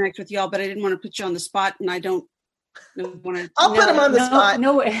love to connect with y'all, but I didn't want to put you on the spot, and I don't want to. I'll put them on the spot.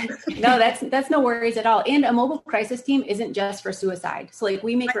 No, that's no worries at all. And a mobile crisis team isn't just for suicide. So like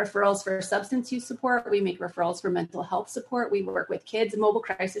we make referrals for substance use support. We make referrals for mental health support. We work with kids. Mobile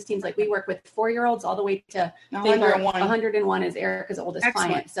crisis teams, like we work with 4-year-olds all the way to 101 is Erica's oldest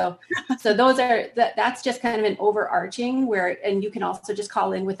client. So those are, that's just kind of an overarching and you can also just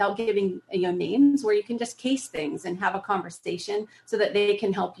call in without giving names, where you can just case things and have a conversation so that they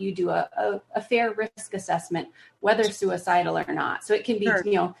can help you do a fair risk assessment, whether suicidal or not. So it can be,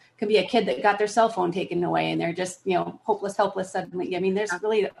 can be a kid that got their cell phone taken away and they're just, hopeless, helpless suddenly. I mean, there's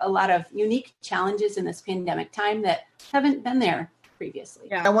really a lot of unique challenges in this pandemic time that haven't been there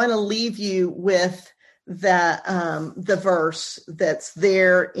previously. I want to leave you with that the verse that's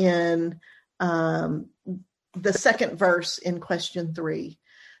there in the second verse in question 3.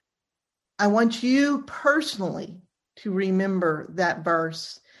 I want you personally to remember that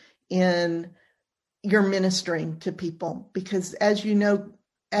verse in your ministering to people, because as you know,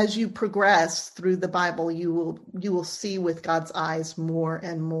 as you progress through the Bible, you will see with God's eyes more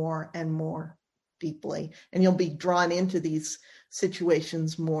and more and more deeply, and you'll be drawn into these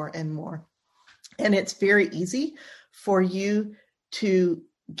situations more and more. And it's very easy for you to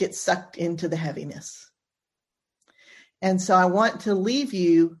get sucked into the heaviness. And so I want to leave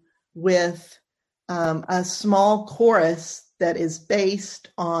you with a small chorus that is based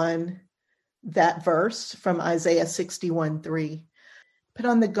on that verse from Isaiah 61:3. Put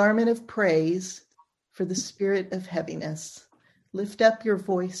on the garment of praise for the spirit of heaviness. Lift up your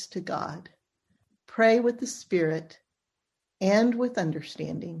voice to God. Pray with the Spirit and with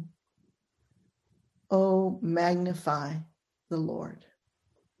understanding. Oh, magnify the Lord.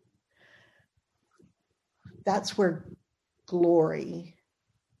 That's where glory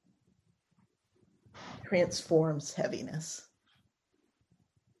transforms heaviness.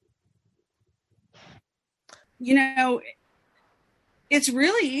 You know, it's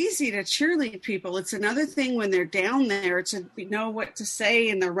really easy to cheerlead people. It's another thing when they're down there to know what to say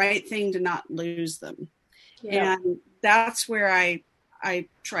and the right thing to not lose them. Yeah. And that's where I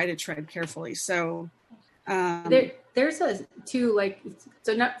try to tread carefully. So there's a too, like,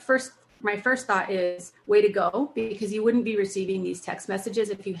 so not first, my first thought is way to go, because you wouldn't be receiving these text messages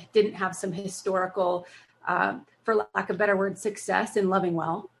if you didn't have some historical, for lack of a better word, success in loving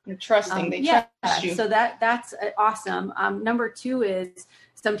well. You're trusting, they trust you. So that's awesome. Number 2 is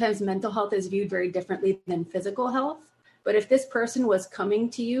sometimes mental health is viewed very differently than physical health. But if this person was coming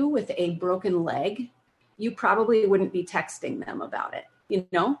to you with a broken leg, you probably wouldn't be texting them about it, you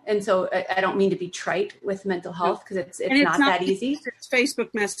know? And so I don't mean to be trite with mental health, because it's not that easy. It's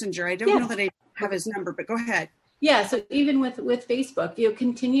Facebook Messenger. I don't know that I have his number, but go ahead. Yeah. So even with Facebook, you know,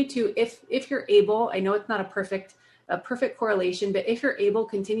 continue to, if you're able, I know it's not a perfect correlation, but if you're able,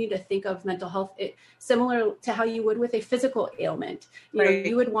 continue to think of mental health similar to how you would with a physical ailment. You know,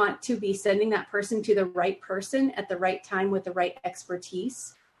 you would want to be sending that person to the right person at the right time with the right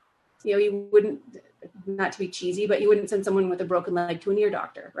expertise. You know, you wouldn't, not to be cheesy, but you wouldn't send someone with a broken leg to an ear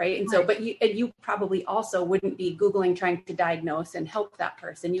doctor, right? And so, but you probably also wouldn't be Googling trying to diagnose and help that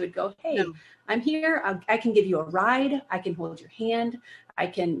person. You would go, hey, I'm here. I can give you a ride. I can hold your hand. I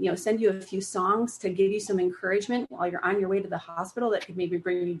can, you know, send you a few songs to give you some encouragement while you're on your way to the hospital that could maybe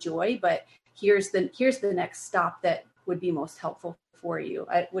bring you joy. But here's the next stop that would be most helpful for you.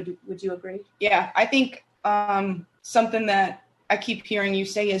 Would you agree? Yeah, I think something that I keep hearing you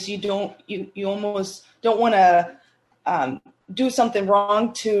say is you almost don't want to do something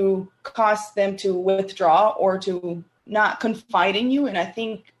wrong to cause them to withdraw or to not confide in you. And I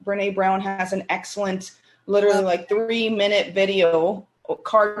think Brene Brown has an excellent, literally like 3-minute video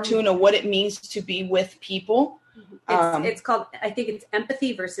cartoon of what it means to be with people. It's called, I think it's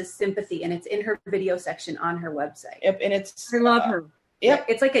Empathy versus Sympathy, and it's in her video section on her website. Yep, and it's I love her. Yep.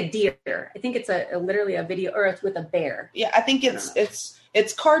 It's like a deer. I think it's literally a video, or it's with a bear. Yeah, I think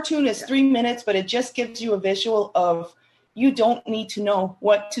it's cartoon. It's 3 minutes, but it just gives you a visual of, you don't need to know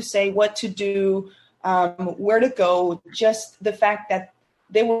what to say, what to do, where to go. Just the fact that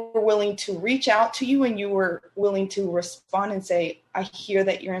they were willing to reach out to you and you were willing to respond and say, I hear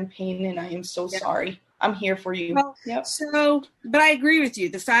that you're in pain and I am so sorry. I'm here for you. Well, so, but I agree with you.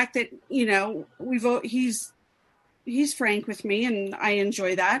 The fact that, you know, he's frank with me, and I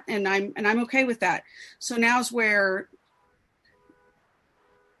enjoy that, and I'm okay with that. So now's where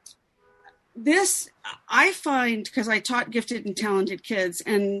this, I find, because I taught gifted and talented kids,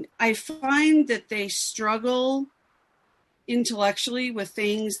 and I find that they struggle intellectually with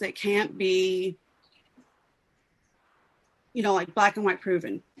things that can't be, you know, like black and white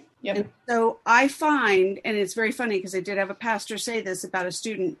proven. Yep. And so I find, and it's very funny because I did have a pastor say this about a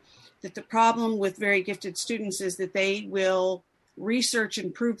student, that the problem with very gifted students is that they will research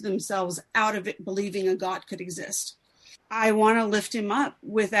and prove themselves out of it, believing a God could exist. I want to lift him up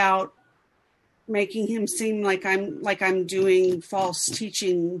without making him seem like I'm doing false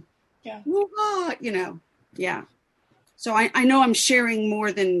teaching. Yeah. You know, yeah. So I know I'm sharing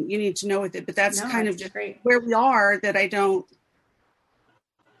more than you need to know with it, but that's kind of just where we are, that I don't.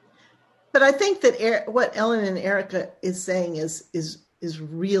 But I think that what Ellen and Erica is saying is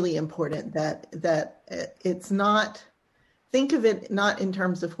really important, that it's not, think of it not in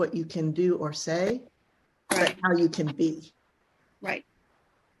terms of what you can do or say, but how you can be. Right.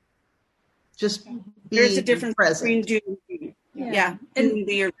 Just there's a difference present. between do and be. Yeah. And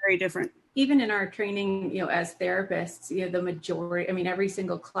be are very different. even in our training, as therapists, the majority, every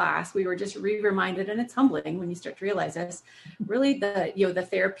single class, we were just reminded, and it's humbling when you start to realize this, really the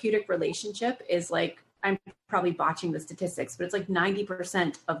therapeutic relationship is like, I'm probably botching the statistics, but it's like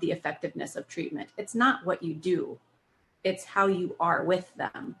 90% of the effectiveness of treatment. It's not what you do, it's how you are with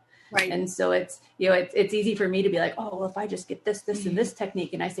them. Right. And so it's easy for me to be like, oh, well, if I just get this, and this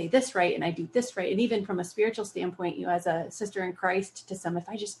technique, and I say this right, and I do this right. And even from a spiritual standpoint, as a sister in Christ to some, if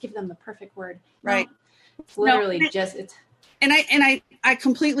I just give them the perfect word, right. It's literally it's. And I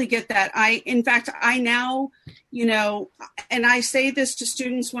completely get that. In fact, I now, and I say this to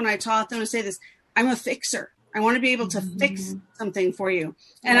students when I taught them, I say this, I'm a fixer. I want to be able to fix something for you.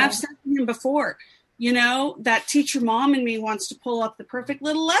 And I've said to him before, that teacher mom in me wants to pull up the perfect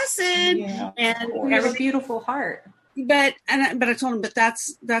little lesson and every beautiful heart. But I told him, but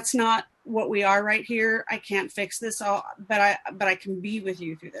that's not what we are right here. I can't fix this all, but I can be with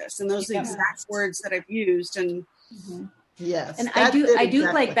you through this. And those are the exact words that I've used. And yes, and I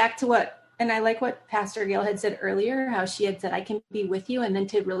do like back to what, and I like what Pastor Gail had said earlier, how she had said, I can be with you. And then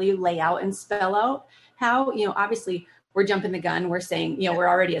to really lay out and spell out how, obviously we're jumping the gun. We're saying, we're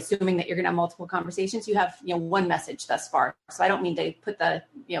already assuming that you're going to have multiple conversations. You have, one message thus far. So I don't mean to put the,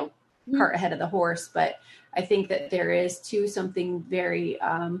 cart ahead of the horse, but I think that there is too something very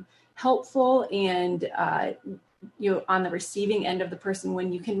helpful and, on the receiving end of the person,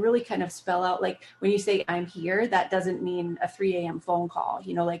 when you can really kind of spell out, like when you say I'm here, that doesn't mean a 3 a.m. phone call,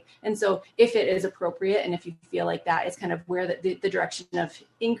 and so if it is appropriate, and if you feel like that is kind of where the direction of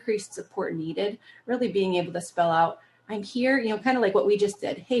increased support needed, really being able to spell out, I'm here, kind of like what we just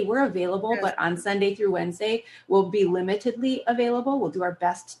did. Hey, we're available, but on Sunday through Wednesday, we'll be limitedly available. We'll do our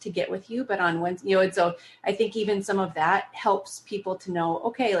best to get with you, but on Wednesday, and so I think even some of that helps people to know,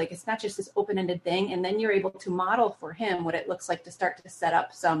 okay, like it's not just this open-ended thing. And then you're able to model for him what it looks like to start to set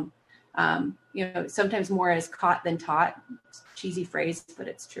up some, sometimes more as caught than taught. Cheesy phrase, but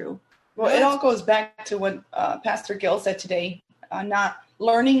it's true. Well, it all goes back to what Pastor Gill said today, not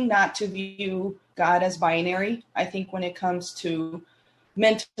to view God as binary. I think when it comes to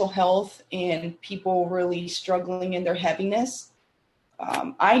mental health and people really struggling in their heaviness,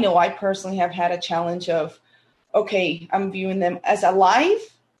 I know I personally have had a challenge of, okay, I'm viewing them as alive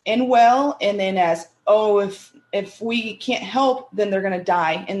and well, and then as, if we can't help, then they're going to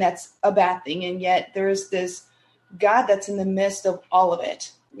die, and that's a bad thing. And yet there's this God that's in the midst of all of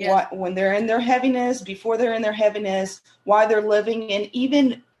it. Yeah. When they're in their heaviness, before they're in their heaviness, while they're living, and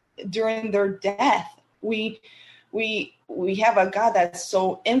even during their death, we have a God that's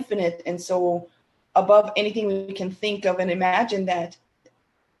so infinite and so above anything we can think of and imagine, that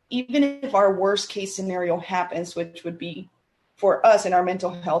even if our worst case scenario happens, which would be for us in our mental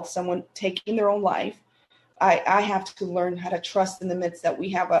health, someone taking their own life, I have to learn how to trust in the midst that we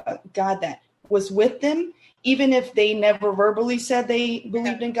have a God that was with them. Even if they never verbally said they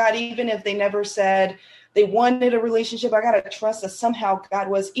believed in God, even if they never said they wanted a relationship, I got to trust that somehow God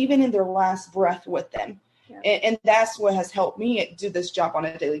was, even in their last breath, with them. Yeah. And that's what has helped me do this job on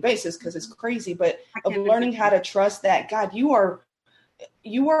a daily basis, because it's crazy, but of learning how to trust that God, you are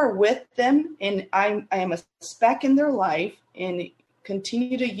with them, and I am a speck in their life, and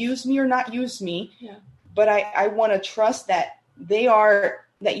continue to use me or not use me. Yeah. But I want to trust that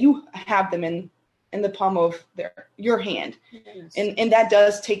that you have them in the palm of your hand. Yes. And that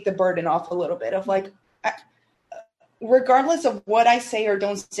does take the burden off a little bit of like, regardless of what I say or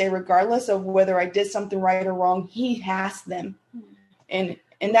don't say, regardless of whether I did something right or wrong, he has them. And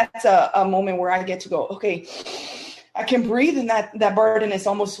that's a moment where I get to go, okay, I can breathe, and that burden is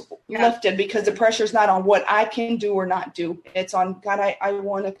almost lifted, because the pressure is not on what I can do or not do. It's on God. I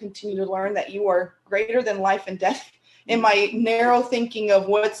want to continue to learn that you are greater than life and death in my narrow thinking of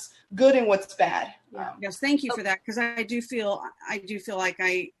what's good and what's bad. Yes, thank you for that, because I do feel like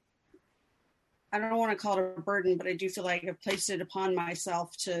I don't want to call it a burden, but I do feel like I've placed it upon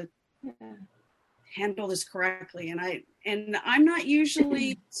myself to handle this correctly. And I'm not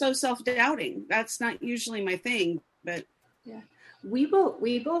usually so self-doubting. That's not usually my thing, but we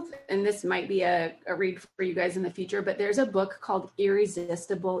both, and this might be a read for you guys in the future, but there's a book called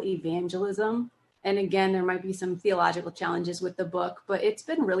Irresistible Evangelism. And again, there might be some theological challenges with the book, but it's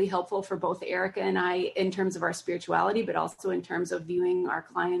been really helpful for both Erica and I in terms of our spirituality, but also in terms of viewing our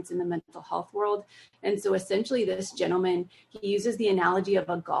clients in the mental health world. And so essentially this gentleman, he uses the analogy of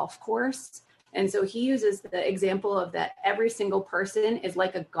a golf course. And so he uses the example of that every single person is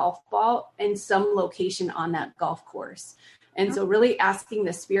like a golf ball in some location on that golf course. And so really asking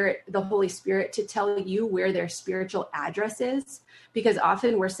the Holy Spirit to tell you where their spiritual address is, because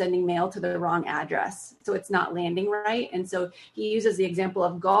often we're sending mail to the wrong address. So it's not landing right. And so he uses the example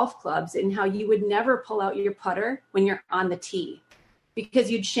of golf clubs and how you would never pull out your putter when you're on the tee because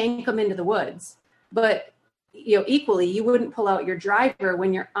you'd shank them into the woods. But equally, you wouldn't pull out your driver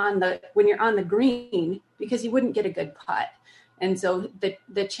when you're on the green because you wouldn't get a good putt. And so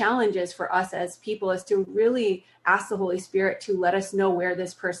the challenge is for us as people is to really ask the Holy Spirit to let us know where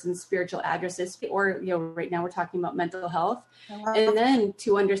this person's spiritual address is, or, right now we're talking about mental health. And then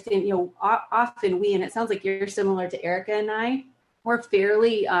to understand, often and it sounds like you're similar to Erica and I, we're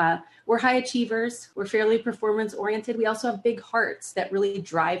fairly, we're high achievers. We're fairly performance oriented. We also have big hearts that really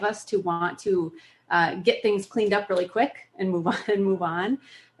drive us to want to get things cleaned up really quick and move on.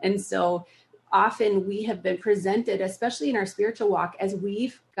 And so often we have been presented, especially in our spiritual walk, as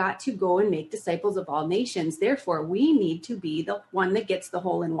we've got to go and make disciples of all nations. Therefore, we need to be the one that gets the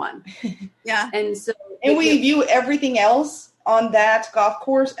hole in one. Yeah. And so, we view everything else on that golf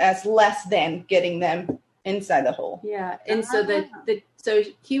course as less than getting them inside the hole. Yeah. And so his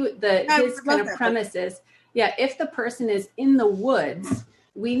kind of premise is, if the person is in the woods,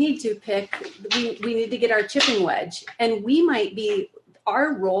 we need to we need to get our chipping wedge, and we might be,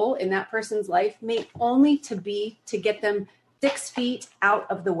 our role in that person's life may only to get them 6 feet out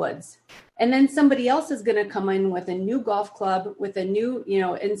of the woods. And then somebody else is going to come in with a new golf club, with a new,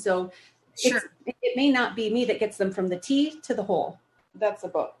 and so it may not be me that gets them from the tee to the hole. That's the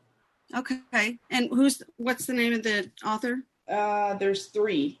book. Okay. And what's the name of the author? There's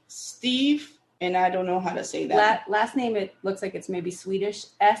 3. Steve, and I don't know how to say that. Last name, it looks like it's maybe Swedish,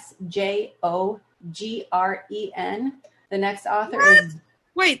 Sjogren. The next author is...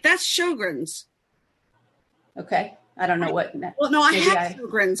 Wait, that's Sjogren's. Okay. I don't know what... Well, no, I have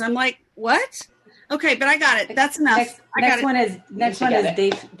Sjogren's. I'm like, what? Okay, but I got it. That's enough. Next one is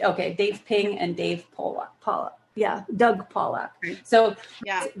Dave. Okay, Dave Ping and Dave Pollock. Yeah, Doug Pollock. So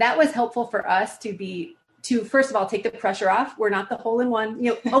that was helpful for us to first of all, take the pressure off. We're not the hole in one.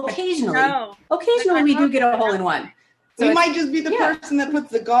 Occasionally we do get a hole in one. So we might just be the person that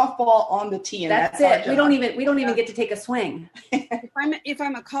puts the golf ball on the tee, and that's it. We don't even get to take a swing. If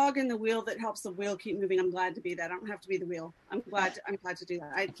I'm a cog in the wheel that helps the wheel keep moving, I'm glad to be that. I don't have to be the wheel. I'm glad to do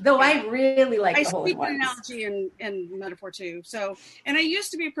that. I really like the hole in one. I speak analogy and metaphor too. So, and I used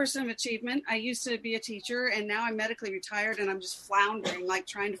to be a person of achievement. I used to be a teacher, and now I'm medically retired, and I'm just floundering, like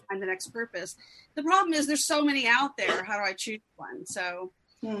trying to find the next purpose. The problem is there's so many out there. How do I choose one? So.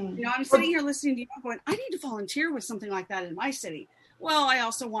 I'm sitting here listening to you going, I need to volunteer with something like that in my city. Well, I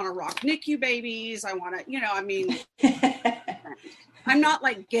also want to rock NICU babies. I want to, I'm not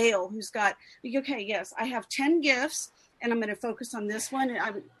like Gail, who's got, yes, I have 10 gifts and I'm going to focus on this one.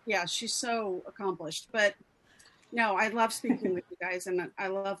 And she's so accomplished, but no, I love speaking with you guys and I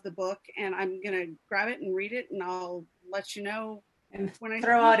love the book, and I'm going to grab it and read it, and I'll let you know. And when I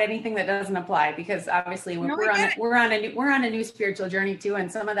throw out anything that doesn't apply, because obviously we're on a new spiritual journey too,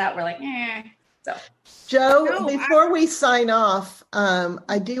 and some of that we're like, So, Joe, before we sign off,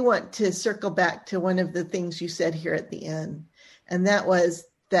 I do want to circle back to one of the things you said here at the end, and that was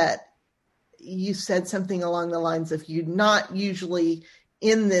that you said something along the lines of you're not usually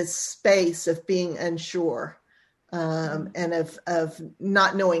in this space of being unsure, and of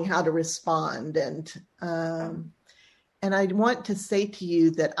not knowing how to respond, and I want to say to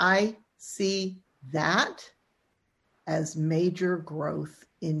you that I see that as major growth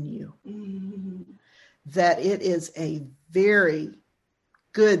in you. Mm-hmm. That it is a very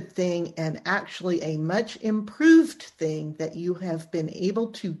good thing, and actually a much improved thing, that you have been able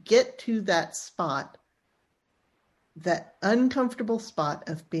to get to that spot, that uncomfortable spot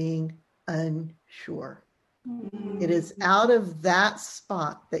of being unsure. Mm-hmm. It is out of that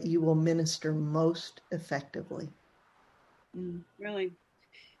spot that you will minister most effectively. Really,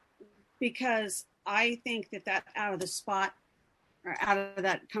 because I think that out of the spot, or out of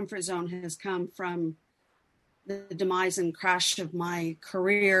that comfort zone, has come from the demise and crash of my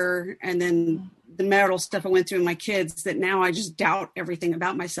career, and then the marital stuff I went through with my kids, that now I just doubt everything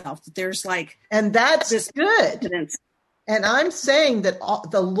about myself. That there's and that's good. Evidence. And I'm saying that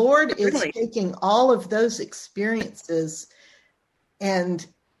the Lord is taking all of those experiences and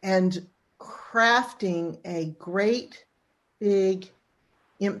crafting a great big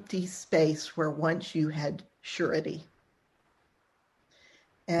empty space where once you had surety.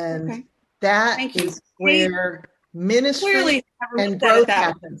 And that is where ministry and growth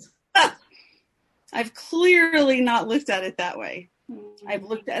happens. I've clearly not looked at it that way. I've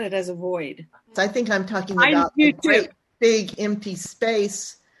looked at it as a void. So I think I'm talking about a great big empty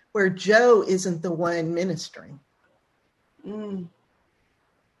space where Joe isn't the one ministering.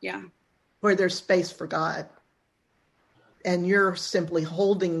 Yeah. Where there's space for God. And you're simply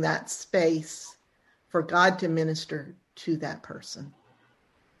holding that space for God to minister to that person.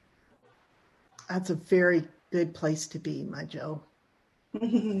 That's a very good place to be, my Joe.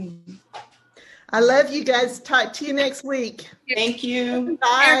 I love you guys. Talk to you next week. Thank you.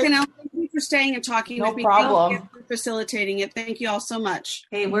 Bye. Erica, now, thank you for staying and talking No with me. problem. Thank you for facilitating it. Thank you all so much.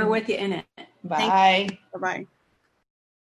 Hey, we're with you in it. Bye. Bye-bye.